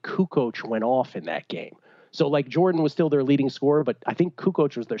Tony Kukoc went off in that game. So, Jordan was still their leading scorer, but I think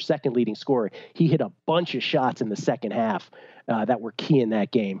Kukoc was their second leading scorer. He hit a bunch of shots in the second half that were key in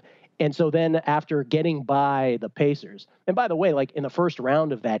that game. And so then after getting by the Pacers, and by the way, in the first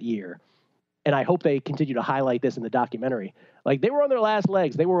round of that year, and I hope they continue to highlight this in the documentary, they were on their last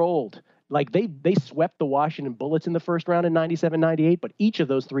legs. They were old. They swept the Washington Bullets in the first round in 97-98, but each of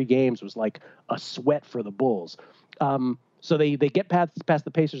those 3 games was like a sweat for the Bulls. So they get past the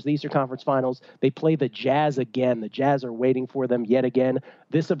Pacers, the Eastern Conference Finals. They play the Jazz again. The Jazz are waiting for them yet again.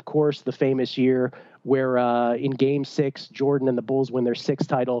 This, of course, the famous year where in Game 6, Jordan and the Bulls win their 6th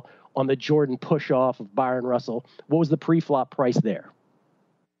title on the Jordan push-off of Byron Russell. What was the pre-flop price there?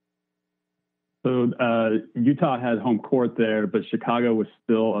 So Utah had home court there, but Chicago was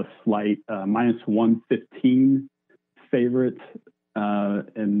still a slight minus 115 favorite.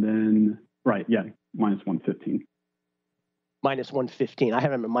 And then, minus 115. Minus 115. I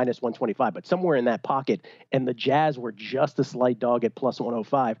have him at minus 125, but somewhere in that pocket. And the Jazz were just a slight dog at plus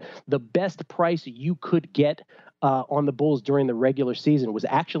 105. The best price you could get on the Bulls during the regular season was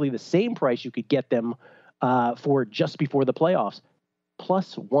actually the same price you could get them for just before the playoffs.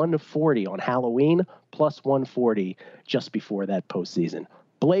 Plus 140 on Halloween, plus 140 just before that postseason.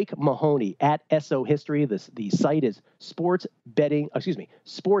 Blake Mahoney at SO History. The site is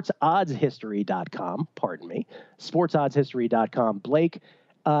sportoddshistory.com. Pardon me. sportoddshistory.com. Blake,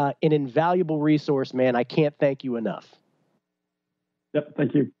 an invaluable resource, man. I can't thank you enough. Yep.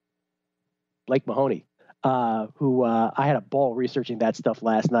 Thank you. Blake Mahoney, who I had a ball researching that stuff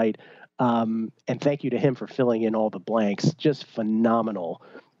last night. And thank you to him for filling in all the blanks. Just phenomenal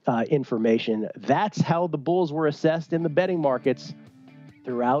information. That's how the Bulls were assessed in the betting markets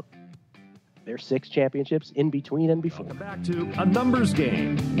throughout their 6 championships, in between and before. Back to A Numbers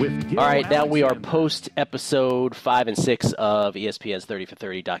Game with Gil All right, now we are Alexander. post-episode 5 and 6 of ESPN's 30 for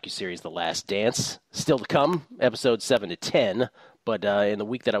 30 docuseries, The Last Dance. Still to come, episode 7 to 10. But in the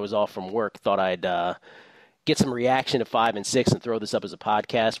week that I was off from work, thought I'd get some reaction to 5 and 6 and throw this up as a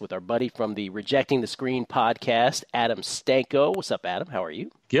podcast with our buddy from the Rejecting the Screen podcast, Adam Stanko. What's up, Adam? How are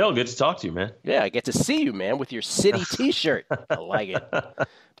you? Gil, good to talk to you, man. Yeah, I get to see you, man, with your City T-shirt. I like it. Of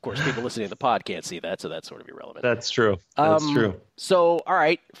course, people listening to the pod can't see that, so that's sort of irrelevant. That's true. That's true. So, all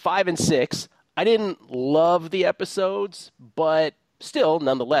right, 5 and 6. I didn't love the episodes, but still,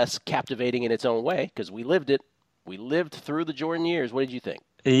 nonetheless, captivating in its own way because we lived it. We lived through the Jordan years. What did you think?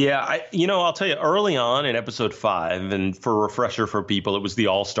 Yeah, I'll tell you, early on in episode 5, and for a refresher for people, it was the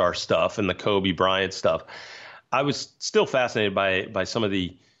All-Star stuff and the Kobe Bryant stuff. I was still fascinated by some of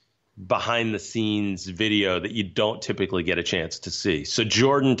the behind-the-scenes video that you don't typically get a chance to see. So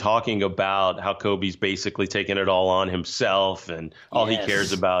Jordan talking about how Kobe's basically taking it all on himself and all he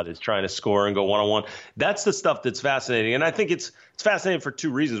cares about is trying to score and go one-on-one. That's the stuff that's fascinating. And I think it's fascinating for two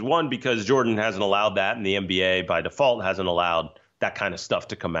reasons. One, because Jordan hasn't allowed that, and the NBA by default hasn't allowed that kind of stuff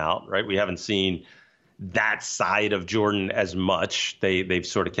to come out, right? We haven't seen that side of Jordan as much. They've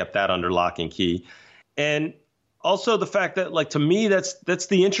sort of kept that under lock and key. And also the fact that, like, to me, that's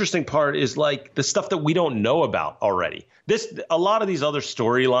the interesting part is like the stuff that we don't know about already. A lot of these other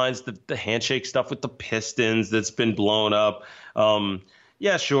storylines, the handshake stuff with the Pistons that's been blown up.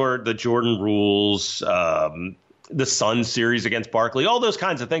 Yeah, sure. The Jordan rules, the Sun series against Barkley, all those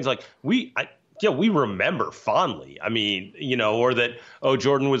kinds of things. Like we remember fondly. I mean, or that,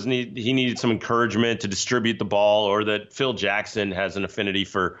 Jordan he needed some encouragement to distribute the ball, or that Phil Jackson has an affinity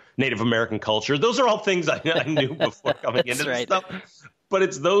for Native American culture. Those are all things I knew before coming into this stuff. But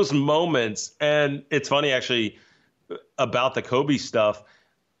it's those moments. And it's funny, actually, about the Kobe stuff.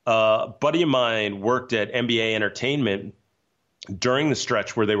 A buddy of mine worked at NBA Entertainment during the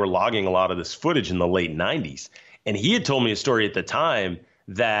stretch where they were logging a lot of this footage in the late 90s. And he had told me a story at the time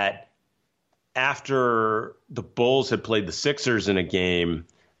that after the Bulls had played the Sixers in a game,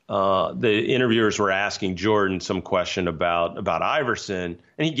 the interviewers were asking Jordan some question about Iverson,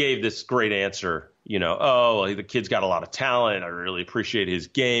 and he gave this great answer. The kid's got a lot of talent. I really appreciate his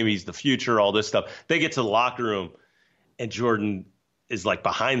game. He's the future, all this stuff. They get to the locker room, and Jordan is like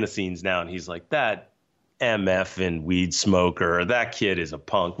behind the scenes now, and he's like, that MF and weed smoker, that kid is a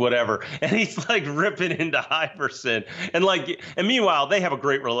punk, whatever. And he's like ripping into Iverson. And meanwhile, they have a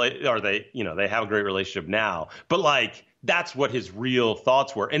great they have a great relationship now. But like, that's what his real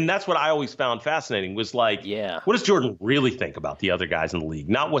thoughts were. And that's what I always found fascinating was like, what does Jordan really think about the other guys in the league?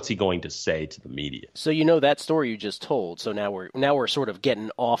 Not what's he going to say to the media. So that story you just told. So now we're sort of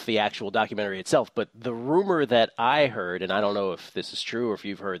getting off the actual documentary itself. But the rumor that I heard, and I don't know if this is true or if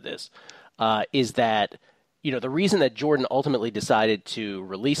you've heard this, is that the reason that Jordan ultimately decided to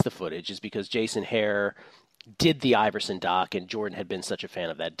release the footage is because Jason Hare did the Iverson doc, and Jordan had been such a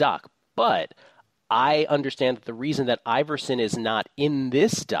fan of that doc. But I understand that the reason that Iverson is not in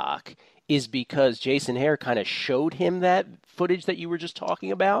this doc is because Jason Hare kind of showed him that footage that you were just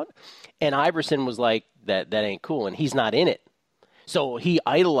talking about, and Iverson was like, that ain't cool, and he's not in it. So he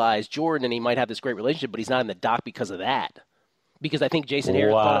idolized Jordan, and he might have this great relationship, but he's not in the doc because of that. Because I think Jason Hare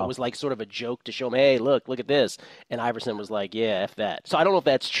thought it was like sort of a joke to show him, hey, look at this. And Iverson was like, yeah, F that. So I don't know if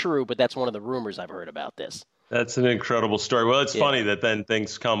that's true, but that's one of the rumors I've heard about this. That's an incredible story. Well, it's funny that then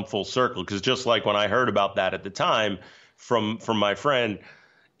things come full circle, because just like when I heard about that at the time from my friend,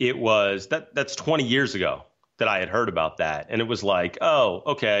 it was that's 20 years ago that I had heard about that. And it was like, oh,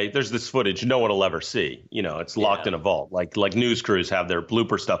 okay, there's this footage no one will ever see. It's locked in a vault, like news crews have their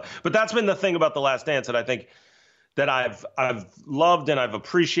blooper stuff. But that's been the thing about The Last Dance that I think that I've loved, and I've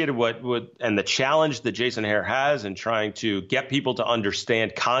appreciated and the challenge that Jason Hare has in trying to get people to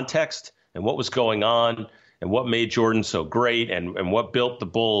understand context and what was going on and what made Jordan so great and what built the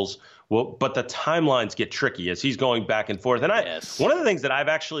Bulls. Well, but the timelines get tricky as he's going back and forth. And one of the things that I've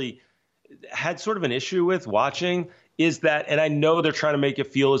actually had sort of an issue with watching is that, and I know they're trying to make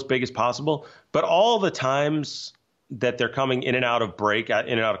it feel as big as possible, but all the times that they're coming in and out of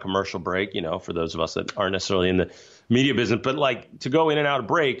commercial break, for those of us that aren't necessarily in the media business, but like to go in and out of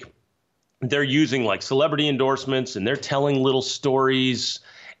break, they're using like celebrity endorsements and they're telling little stories.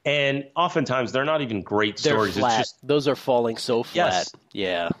 And oftentimes they're not even great stories. Flat. It's just, those are falling so flat. Yes.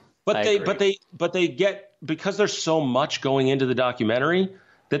 Yeah. But they get, because there's so much going into the documentary,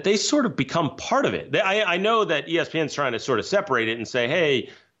 that they sort of become part of it. I know that ESPN's trying to sort of separate it and say, hey,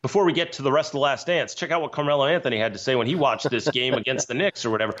 before we get to the rest of The Last Dance, check out what Carmelo Anthony had to say when he watched this game against the Knicks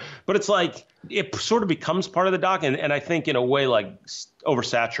or whatever. But it's like it sort of becomes part of the doc, and I think in a way like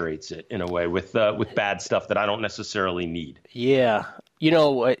oversaturates it in a way with bad stuff that I don't necessarily need. Yeah.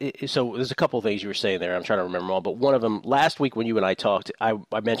 So there's a couple of things you were saying there. I'm trying to remember them all. But one of them, last week when you and I talked, I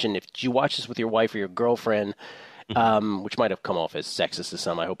mentioned, if you watch this with your wife or your girlfriend, which might have come off as sexist to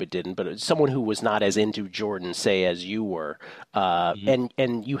some. I hope it didn't. But someone who was not as into Jordan, say, as you were,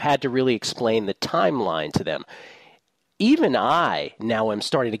 and you had to really explain the timeline to them. Even I now am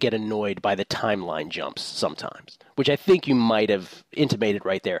starting to get annoyed by the timeline jumps sometimes, which I think you might have intimated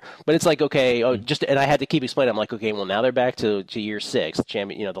right there. But it's like, okay, and I had to keep explaining. I'm like, okay, well, now they're back to year 6,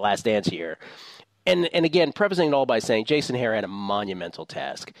 the last dance year. And again, prefacing it all by saying Jason Hare had a monumental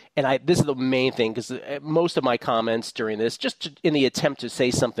task. And this is the main thing, because most of my comments during this, in the attempt to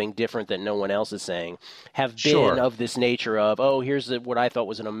say something different that no one else is saying, have been of this nature of, here's what I thought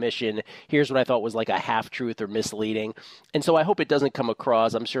was an omission. Here's what I thought was like a half-truth or misleading. And so I hope it doesn't come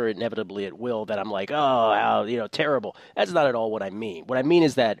across, I'm sure inevitably it will, that I'm like, terrible. That's not at all what I mean. What I mean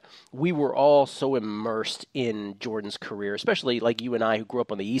is that we were all so immersed in Jordan's career, especially like you and I who grew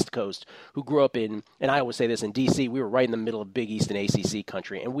up on the East Coast, who grew up in, and I always say this, in D.C., we were right in the middle of Big East and ACC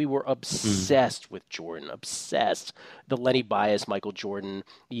country, and we were obsessed with Jordan, obsessed. The Lenny Bias, Michael Jordan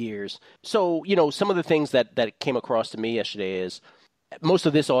years. So, some of the things that came across to me yesterday is most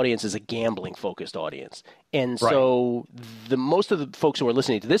of this audience is a gambling-focused audience. And so most of the folks who are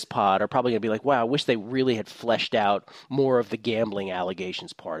listening to this pod are probably going to be like, wow, I wish they really had fleshed out more of the gambling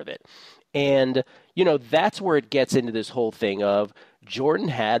allegations part of it. And, that's where it gets into this whole thing of Jordan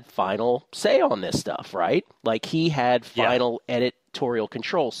had final say on this stuff, right? Like he had final editorial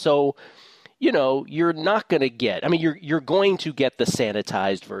control. So, you're not going to get, you're going to get the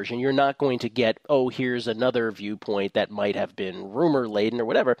sanitized version. You're not going to get, here's another viewpoint that might have been rumor laden or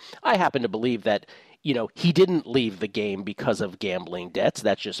whatever. I happen to believe that, he didn't leave the game because of gambling debts.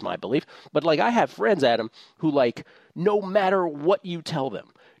 That's just my belief. But I have friends, Adam, who no matter what you tell them,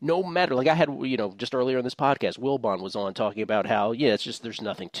 no matter, I had, just earlier in this podcast, Wilbon was on talking about how, it's just, there's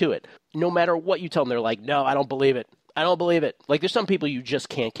nothing to it. No matter what you tell them, they're like, no, I don't believe it. I don't believe it. There's some people you just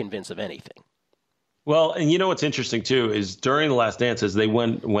can't convince of anything. Well, and what's interesting too is during The Last Dance, as they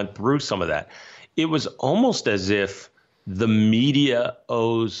went through some of that, it was almost as if the media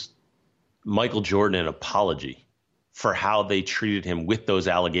owes Michael Jordan an apology for how they treated him with those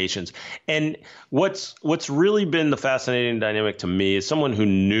allegations. And what's really been the fascinating dynamic to me is someone who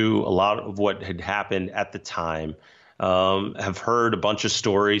knew a lot of what had happened at the time, have heard a bunch of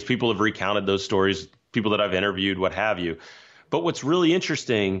stories. People have recounted those stories, people that I've interviewed, what have you. But what's really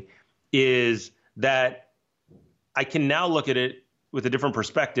interesting is that I can now look at it with a different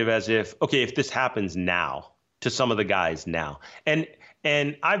perspective as if this happens now to some of the guys now. And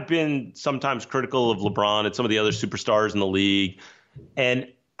I've been sometimes critical of LeBron and some of the other superstars in the league. And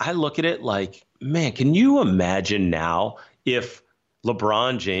I look at it like, man, can you imagine now if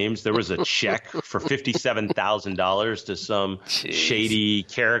LeBron James, there was a check for $57,000 to some shady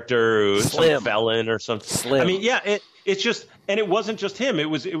character, some felon or something. Slim. It's just, and it wasn't just him. It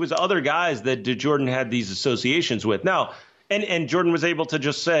was other guys that Jordan had these associations with. Now, and Jordan was able to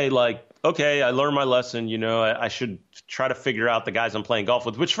just say okay, I learned my lesson. I should try to figure out the guys I'm playing golf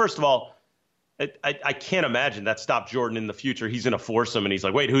with, which first of all, I can't imagine that stopped Jordan in the future. He's going to force him and he's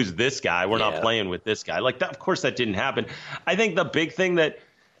like, wait, who's this guy? We're not playing with this guy. That, of course, that didn't happen. I think the big thing that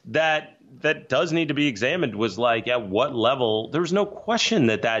does need to be examined was at what level. There was no question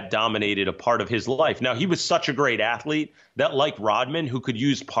that dominated a part of his life. Now, he was such a great athlete that like Rodman, who could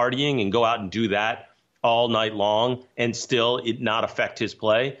use partying and go out and do that all night long and still it not affect his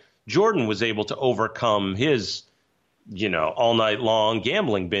play. Jordan was able to overcome his, all night long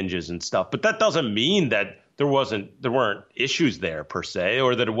gambling binges and stuff. But that doesn't mean that there weren't issues there per se,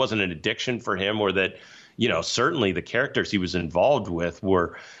 or that it wasn't an addiction for him, or that, certainly the characters he was involved with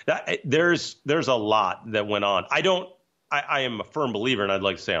were, there's a lot that went on. I am a firm believer, and I'd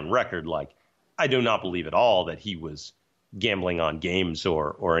like to say on record, I do not believe at all that he was gambling on games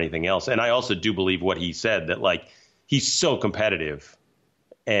or anything else. And I also do believe what he said, that he's so competitive.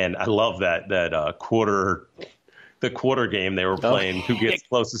 And I love that quarter game they were playing, who gets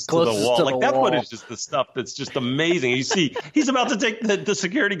closest to the wall. That one is just the stuff that's just amazing. You see, he's about to take the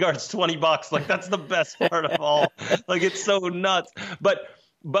security guard's $20. That's the best part of all. It's so nuts. But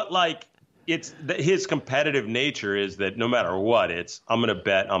it's his competitive nature is that no matter what, I'm going to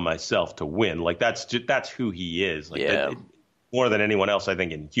bet on myself to win. That's who he is. That, more than anyone else, I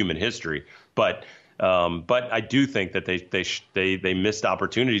think, in human history. But I do think that they missed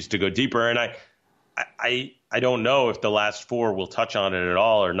opportunities to go deeper. And I don't know if the last four will touch on it at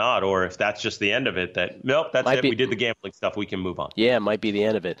all or not, or if that's just the end of it. That nope, that's it. We did the gambling stuff. We can move on. Yeah, it might be the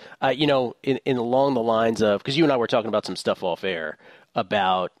end of it. In along the lines of, because you and I were talking about some stuff off air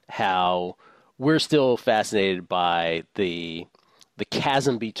about how we're still fascinated by the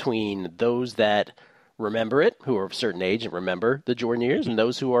chasm between those that remember it, who are of a certain age and remember the Jordan years, and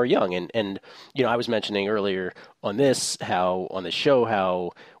those who are young. And I was mentioning earlier on the show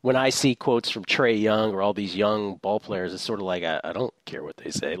how when I see quotes from Trae Young or all these young ball players, it's sort of like I don't care what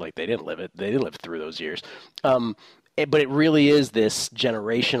they say. Like, they didn't live it. They didn't live through those years. But it really is this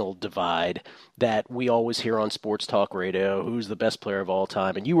generational divide that we always hear on sports talk radio. Who's the best player of all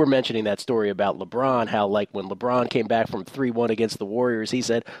time? And you were mentioning that story about LeBron, how like when LeBron came back from 3-1 against the Warriors, he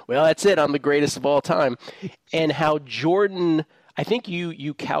said, well, that's it. I'm the greatest of all time. And how Jordan, I think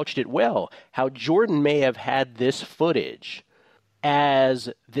you couched it well, how Jordan may have had this footage as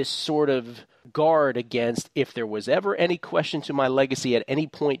this sort of guard against, if there was ever any question to my legacy at any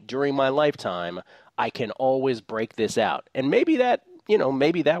point during my lifetime, I can always break this out. And maybe that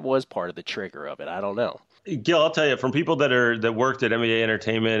was part of the trigger of it. I don't know. Gil, I'll tell you, from people that worked at NBA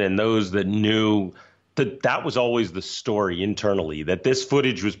Entertainment and those that knew that was always the story internally, that this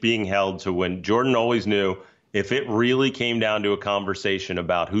footage was being held to when Jordan always knew if it really came down to a conversation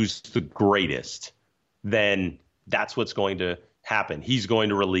about who's the greatest, then that's what's going to happen. He's going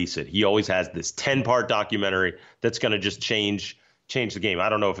to release it. He always has this 10-part documentary that's going to just change the game. I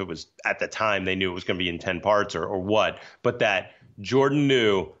don't know if it was at the time they knew it was going to be in 10 parts or what, but that Jordan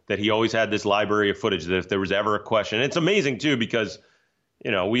knew that he always had this library of footage that if there was ever a question, and it's amazing too, because,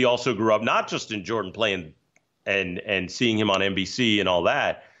 we also grew up not just in Jordan playing and seeing him on NBC and all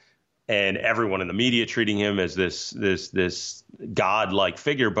that, and everyone in the media treating him as this god-like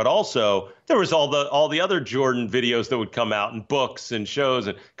figure, but also there was all the other Jordan videos that would come out and books and shows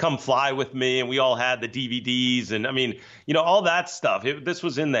and Come Fly With Me, and we all had the DVDs, and I mean, all that stuff. This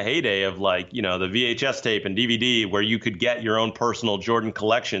was in the heyday of the VHS tape and DVD where you could get your own personal Jordan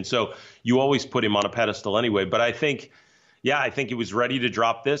collection. So you always put him on a pedestal anyway. But I think he was ready to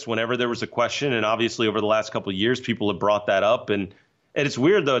drop this whenever there was a question, and obviously over the last couple of years, people have brought that up. And it's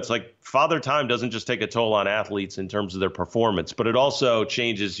weird, though. It's like Father Time doesn't just take a toll on athletes in terms of their performance, but it also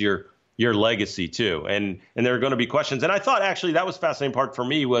changes your legacy, too. And there are going to be questions. And I thought, actually, that was the fascinating part for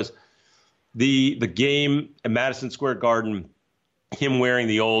me was the game at Madison Square Garden, him wearing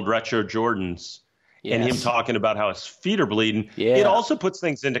the old retro Jordans and him talking about how his feet are bleeding. Yeah. It also puts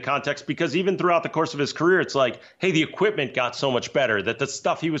things into context because even throughout the course of his career, it's like, hey, the equipment got so much better that the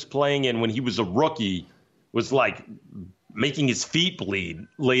stuff he was playing in when he was a rookie was like making his feet bleed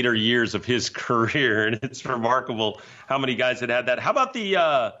later years of his career. And it's remarkable how many guys had that. How about the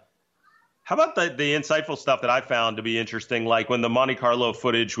insightful stuff that I found to be interesting, like when the Monte Carlo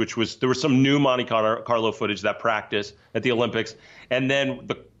footage, there was some new Monte Carlo footage, that practice at the Olympics. And then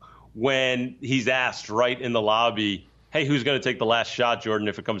when he's asked right in the lobby, hey, who's going to take the last shot, Jordan,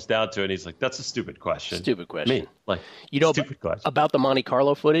 if it comes down to it? And he's like, that's a stupid question. Stupid question. Stupid question. About the Monte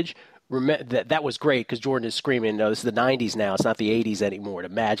Carlo footage, that was great because Jordan is screaming, no, this is the 90s now. It's not the 80s anymore. The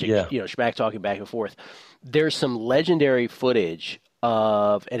magic, Schmack talking back and forth. There's some legendary footage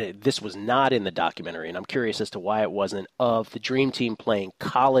this was not in the documentary, and I'm curious as to why it wasn't, of the Dream Team playing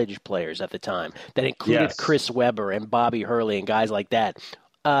college players at the time. That included Chris Webber and Bobby Hurley and guys like that.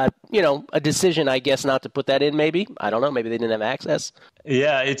 A decision, I guess, not to put that in, maybe. I don't know. Maybe they didn't have access.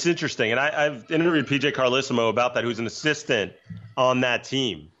 Yeah, it's interesting. And I've interviewed PJ Carlesimo about that, who's an assistant on that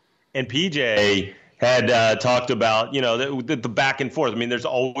team. And PJ had talked about, the back and forth. I mean, there's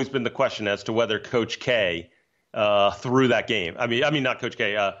always been the question as to whether Coach K threw that game. I mean, not Coach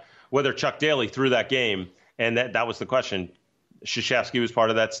K, whether Chuck Daly threw that game. And that was the question. Krzyzewski was part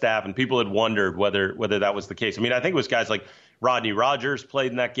of that staff, and people had wondered whether that was the case. I mean, I think it was guys like Rodney Rogers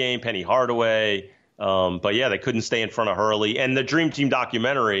played in that game, Penny Hardaway. But yeah, they couldn't stay in front of Hurley. And the Dream Team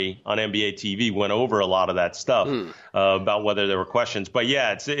documentary on NBA TV went over a lot of that stuff about whether there were questions. But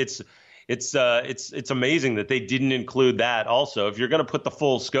yeah, it's amazing that they didn't include that. Also, if you're going to put the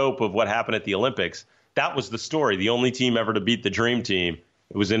full scope of what happened at the Olympics, that was the story. The only team ever to beat the Dream Team.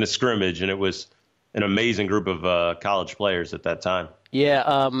 It was in a scrimmage, and it was an amazing group of college players at that time. Yeah.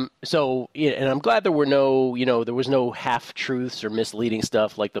 And I'm glad there were there was no half truths or misleading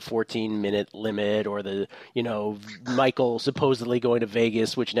stuff like the 14-minute limit or the, Michael supposedly going to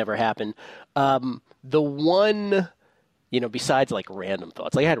Vegas, which never happened. The one, besides like random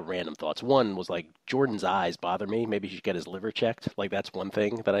thoughts, like I had random thoughts. One was like Jordan's eyes bother me. Maybe he should get his liver checked. Like that's one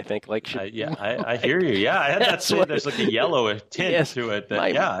thing that I think like should. I hear you. Yeah, I had that. There's like a yellow tint to it.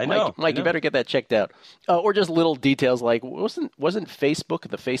 I know. Mike, you better get that checked out. Or just little details like wasn't Facebook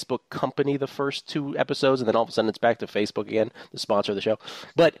the Facebook company the first 2 episodes, and then all of a sudden it's back to Facebook again, the sponsor of the show.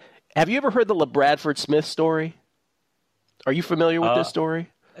 But have you ever heard the LaBradford Smith story? Are you familiar with this story?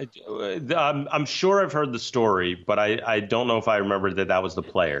 I'm sure I've heard the story, but I don't know if I remember that was the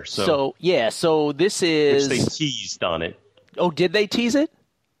player. So this is... Which they teased on it. Oh, did they tease it?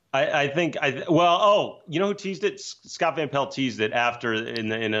 I think you know who teased it? Scott Van Pelt teased it after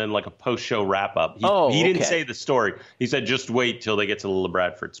in like a post-show wrap-up. He didn't say the story. He said just wait till they get to the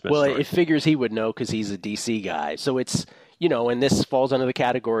LaBradford Smith story. It figures he would know because he's a DC guy. So it's, and this falls under the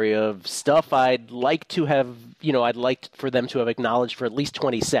category of stuff I'd like to have, I'd like for them to have acknowledged for at least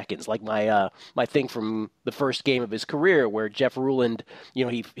 20 seconds, like my thing from the first game of his career where Jeff Ruland,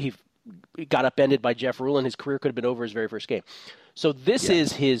 he got upended by Jeff Ruland. His career could have been over his very first game. So this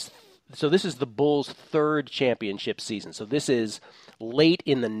is the Bulls' third championship season. So this is late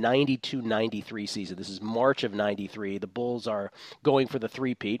in the 92-93 season. This is March of 93. The Bulls are going for the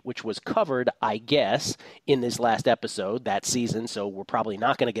three-peat, which was covered, I guess, in this last episode that season. So we're probably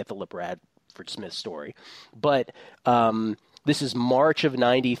not going to get the LaBradford Smith story. But this is March of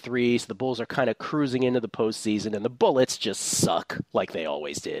 93, so the Bulls are kind of cruising into the postseason, and the Bullets just suck like they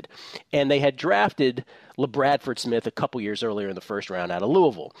always did. And they had drafted LaBradford Smith a couple years earlier in the first round out of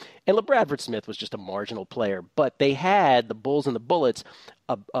Louisville. And LaBradford Smith was just a marginal player, but they had, the Bulls and the Bullets,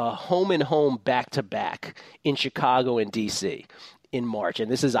 a home-and-home back-to-back in Chicago and D.C. in March.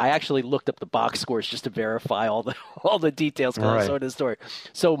 And I actually looked up the box scores just to verify all the details because I saw this story.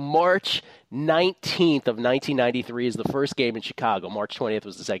 So March 19th of 1993 is the first game in Chicago. March 20th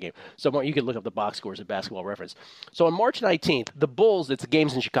was the second game. So you can look up the box scores at Basketball Reference. So on March 19th, the Bulls, it's the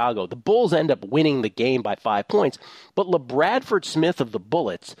games in Chicago, the Bulls end up winning the game by 5 points, but LaBradford Smith of the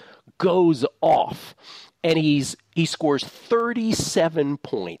Bullets goes off, and he scores 37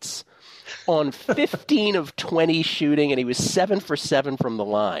 points on 15 of 20 shooting, and he was 7 for 7 from the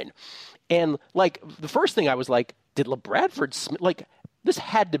line. And, the first thing I was like, did LaBradford Smith, this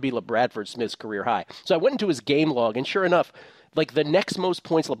had to be LaBradford Smith's career high. So I went into his game log, and sure enough, the next most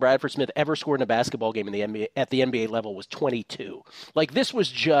points LaBradford Smith ever scored in a basketball game in the NBA, at the NBA level was 22. This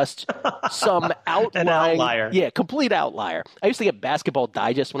was just some an outlier. Yeah, complete outlier. I used to get Basketball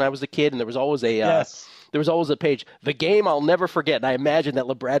Digest when I was a kid, and there was always a there was always a page, the game I'll never forget. And I imagine that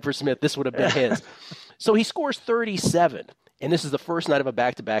LaBradford Smith, this would have been his. So he scores 37, and this is the first night of a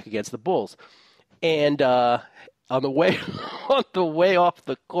back-to-back against the Bulls. And on the way off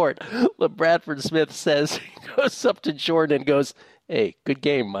the court, LaBradford Smith goes up to Jordan and goes, "Hey, good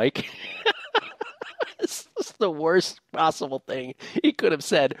game, Mike." This is the worst possible thing he could have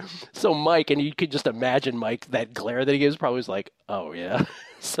said. So Mike, and you could just imagine Mike, that glare that he gives, probably was like, "Oh yeah."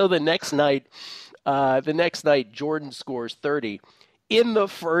 So the next night, Jordan scores 30 in the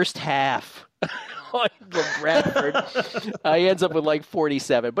first half on LaBradford. He ends up with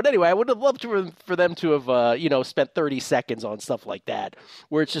 47. But anyway, I would have loved for them to have, spent 30 seconds on stuff like that,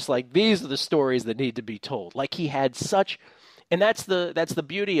 where it's just these are the stories that need to be told. He had such, and that's the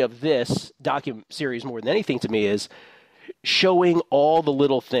beauty of this docu-series more than anything to me, is showing all the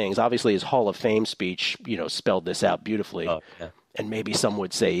little things. Obviously, his Hall of Fame speech, spelled this out beautifully. Oh, yeah. And maybe some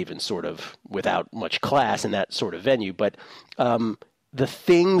would say even sort of without much class in that sort of venue. But the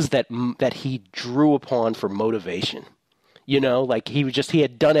things that he drew upon for motivation, he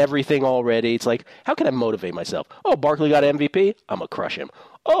had done everything already. It's how can I motivate myself? Oh, Barkley got MVP? I'm going to crush him.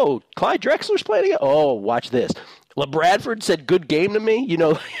 Oh, Clyde Drexler's playing again? Oh, watch this. LaBradford said good game to me.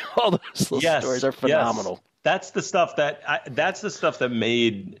 All those little stories are phenomenal. Yes. That's the stuff that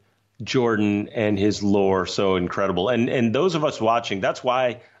made Jordan and his lore so incredible. And those of us watching, that's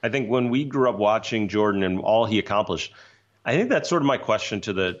why I think when we grew up watching Jordan and all he accomplished, I think that's sort of my question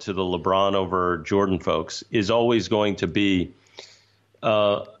to the LeBron over Jordan folks is always going to be,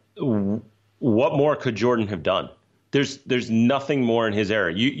 what more could Jordan have done? There's nothing more in his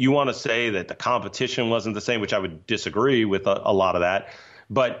era. You want to say that the competition wasn't the same, which I would disagree with a lot of that,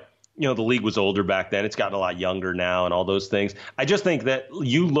 but the league was older back then. It's gotten a lot younger now and all those things. I just think that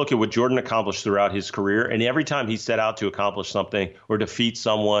you look at what Jordan accomplished throughout his career, and every time he set out to accomplish something or defeat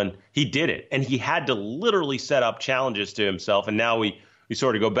someone, he did it. And he had to literally set up challenges to himself. And now we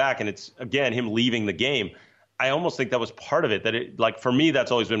sort of go back, and it's, again, him leaving the game. I almost think that was part of it, for me, that's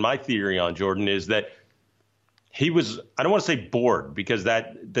always been my theory on Jordan, is that he was, I don't want to say bored because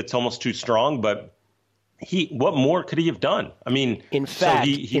that's almost too strong, but what more could he have done? I mean, in fact,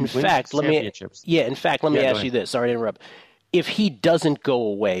 let me ask you this. Sorry to interrupt. If he doesn't go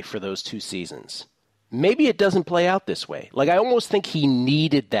away for those 2 seasons, maybe it doesn't play out this way. I almost think he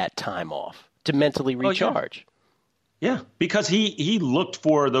needed that time off to mentally recharge. Yeah, because he looked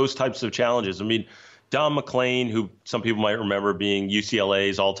for those types of challenges. I mean, Don McClain, who some people might remember being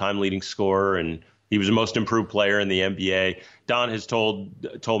UCLA's all-time leading scorer, and he was the most improved player in the NBA. Don has told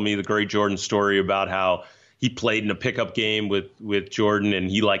me the great Jordan story about how he played in a pickup game with Jordan, and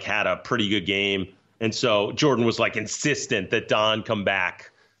he had a pretty good game. And so Jordan was insistent that Don come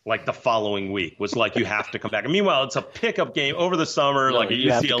back like the following week was like, you have to come back. And meanwhile, it's a pickup game over the summer, like a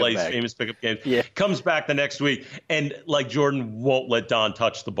UCLA's famous pickup game. Yeah. Comes back the next week, and like Jordan won't let Don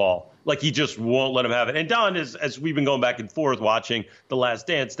touch the ball. Like he just won't let him have it. And Don is, as we've been going back and forth watching The Last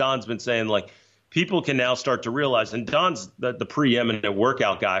Dance, Don's been saying like, people can now start to realize, and Don's the preeminent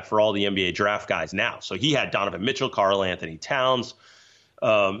workout guy for all the NBA draft guys now. So he had Donovan Mitchell, Karl Anthony Towns,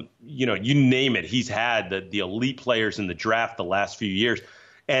 you name it. He's had the elite players in the draft the last few years.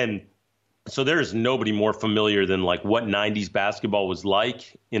 And so there's nobody more familiar than like what 90s basketball was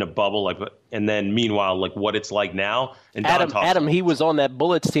like in a bubble, and then meanwhile, like what it's like now. And Adam, he was on that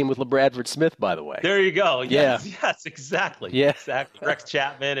Bullets team with LeBradford Smith, by the way. There you go. Yes, exactly. Yeah. Exactly. Rex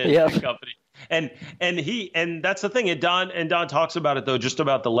Chapman and company. And that's the thing. And Don talks about it though, just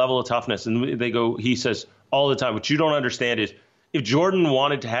about the level of toughness. And he says all the time, what you don't understand is if Jordan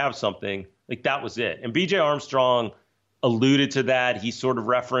wanted to have something, like that was it. And BJ Armstrong alluded to that. He sort of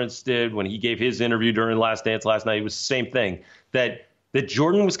referenced it when he gave his interview during Last Dance last night. It was the same thing, that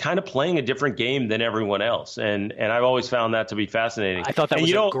Jordan was kind of playing a different game than everyone else. And I've always found that to be fascinating. I thought that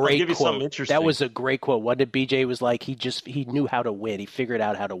was a great quote. That was a great quote. What did BJ was like? He knew how to win. He figured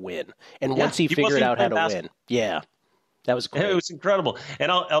out how to win. And once he figured out how to win, that was great. It was incredible.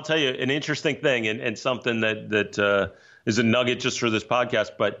 And I'll tell you an interesting thing and something that is a nugget just for this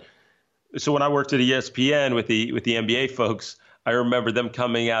podcast. But so when I worked at ESPN with the NBA folks, I remember them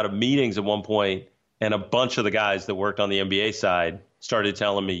coming out of meetings at one point, and a bunch of the guys that worked on the NBA side started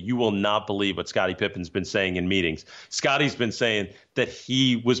telling me, you will not believe what Scottie Pippen's been saying in meetings. Scottie's been saying that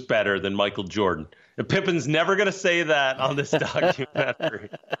he was better than Michael Jordan. And Pippen's never going to say that on this documentary.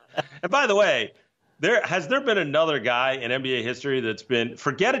 And by the way, has there been another guy in NBA history that's been,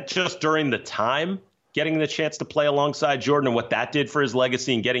 forget it just during the time, getting the chance to play alongside Jordan and what that did for his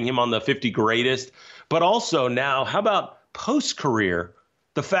legacy and getting him on the 50 greatest. But also now, how about post-career?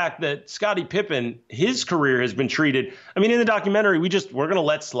 The fact that Scottie Pippen, his career has been treated. I mean, in the documentary, we're going to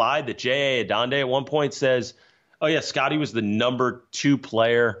let slide that J.A. Adonde at one point says, oh, yeah, Scottie was the number 2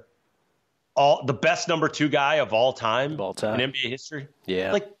 player, the best number 2 guy of all time in NBA history.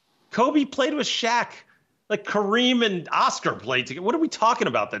 Yeah. Like Kobe played with Shaq. Like Kareem and Oscar played together. What are we talking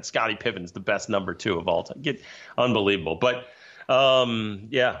about that Scottie Pippen's the best number 2 of all time? Unbelievable. But,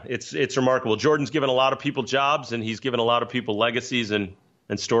 it's remarkable. Jordan's given a lot of people jobs, and he's given a lot of people legacies and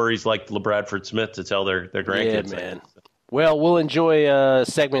stories like LeBradford Smith to tell their grandkids. Yeah, man. Well, we'll enjoy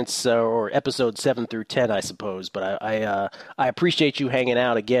segments or episodes 7 through 10, I suppose. But I appreciate you hanging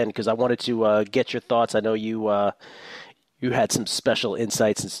out again because I wanted to get your thoughts. I know you had some special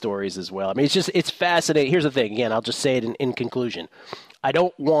insights and stories as well. I mean, it's fascinating. Here's the thing. Again, I'll just say it in conclusion. I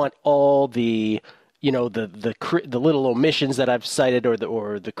don't want all the the little omissions that I've cited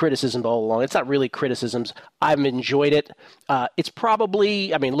or the criticism all along. It's not really criticisms. I've enjoyed it. It's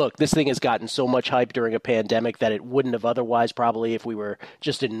probably, I mean, look, this thing has gotten so much hype during a pandemic that it wouldn't have otherwise probably if we were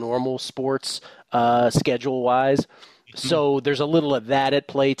just in normal sports schedule-wise. So there's a little of that at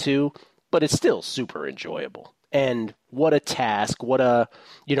play too, but it's still super enjoyable. And what a task,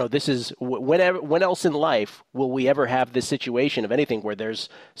 this is, when else in life will we ever have this situation of anything where there's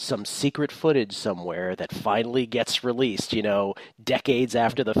some secret footage somewhere that finally gets released, decades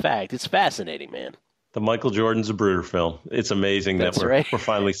after the fact? It's fascinating, man. The Michael Jordan Zapruder film. It's amazing that we're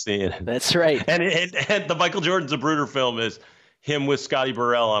finally seeing it. That's right. And the Michael Jordan Zapruder film is him with Scotty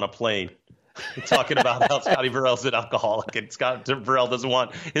Burrell on a plane. Talking about how Scotty Burrell's an alcoholic and Scott Burrell doesn't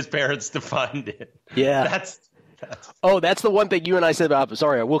want his parents to find it. Yeah. That's the one thing you and I said about,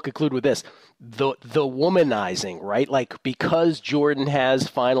 sorry, I will conclude with this. The womanizing, right? Like, because Jordan has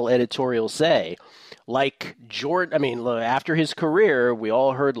final editorial say, like Jordan, I mean, look, after his career, we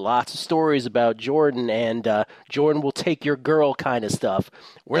all heard lots of stories about Jordan and Jordan will take your girl kind of stuff.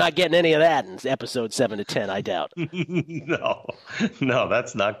 We're not getting any of that in episode 7 to 10, I doubt. No,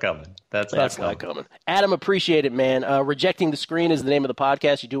 that's not coming. That's not coming. Adam, appreciate it, man. Rejecting the Screen is the name of the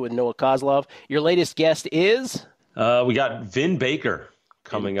podcast. You do it with Noah Kozlov. Your latest guest is? We got Vin Baker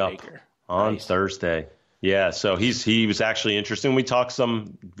coming up on Thursday. Yeah, so he was actually interesting. We talked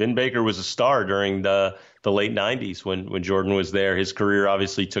some. Vin Baker was a star during the late 90s when Jordan was there. His career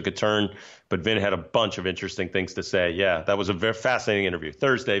obviously took a turn, but Vin had a bunch of interesting things to say. Yeah, that was a very fascinating interview.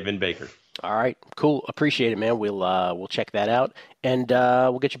 Thursday, Vin Baker. All right, cool. Appreciate it, man. We'll check that out, and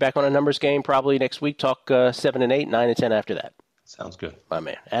we'll get you back on a numbers game probably next week. Talk 7 and 8, 9 and 10 after that. Sounds good. My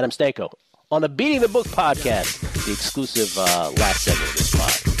man, Adam Stanko on the Beating the Book podcast, the exclusive last segment of this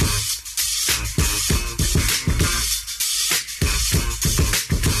pod.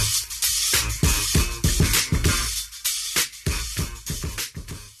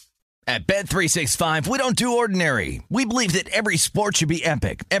 At At Bet365, we don't do ordinary. We believe that every sport should be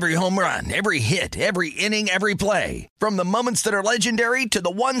epic. Every home run, every hit, every inning, every play. From the moments that are legendary to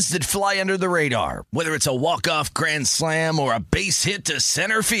the ones that fly under the radar. Whether it's a walk-off grand slam or a base hit to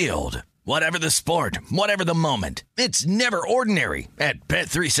center field. Whatever the sport, whatever the moment. It's never ordinary at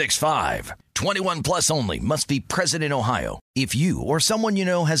Bet365. 21 plus only. Must be present in Ohio. If you or someone you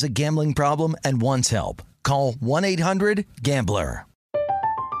know has a gambling problem and wants help, call 1-800-GAMBLER.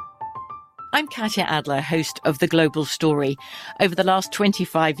 I'm Katya Adler, host of The Global Story. Over the last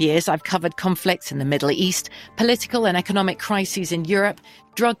 25 years, I've covered conflicts in the Middle East, political and economic crises in Europe,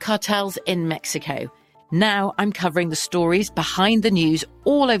 drug cartels in Mexico. Now I'm covering the stories behind the news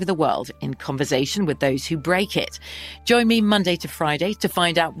all over the world in conversation with those who break it. Join me Monday to Friday to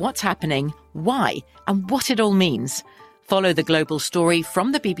find out what's happening, why, and what it all means. Follow The Global Story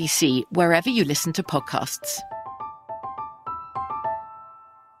from the BBC wherever you listen to podcasts.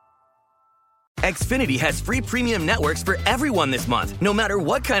 Xfinity has free premium networks for everyone this month, no matter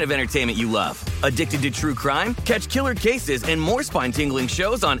what kind of entertainment you love. Addicted to true crime? Catch killer cases and more spine-tingling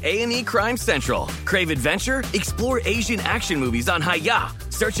shows on A&E Crime Central. Crave adventure? Explore Asian action movies on Hi-YAH.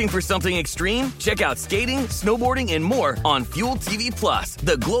 Searching for something extreme? Check out skating, snowboarding, and more on Fuel TV Plus,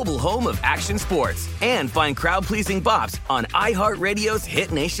 the global home of action sports. And find crowd-pleasing bops on iHeartRadio's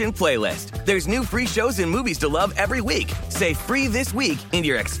Hit Nation playlist. There's new free shows and movies to love every week. Say free this week in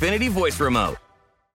your Xfinity voice remote.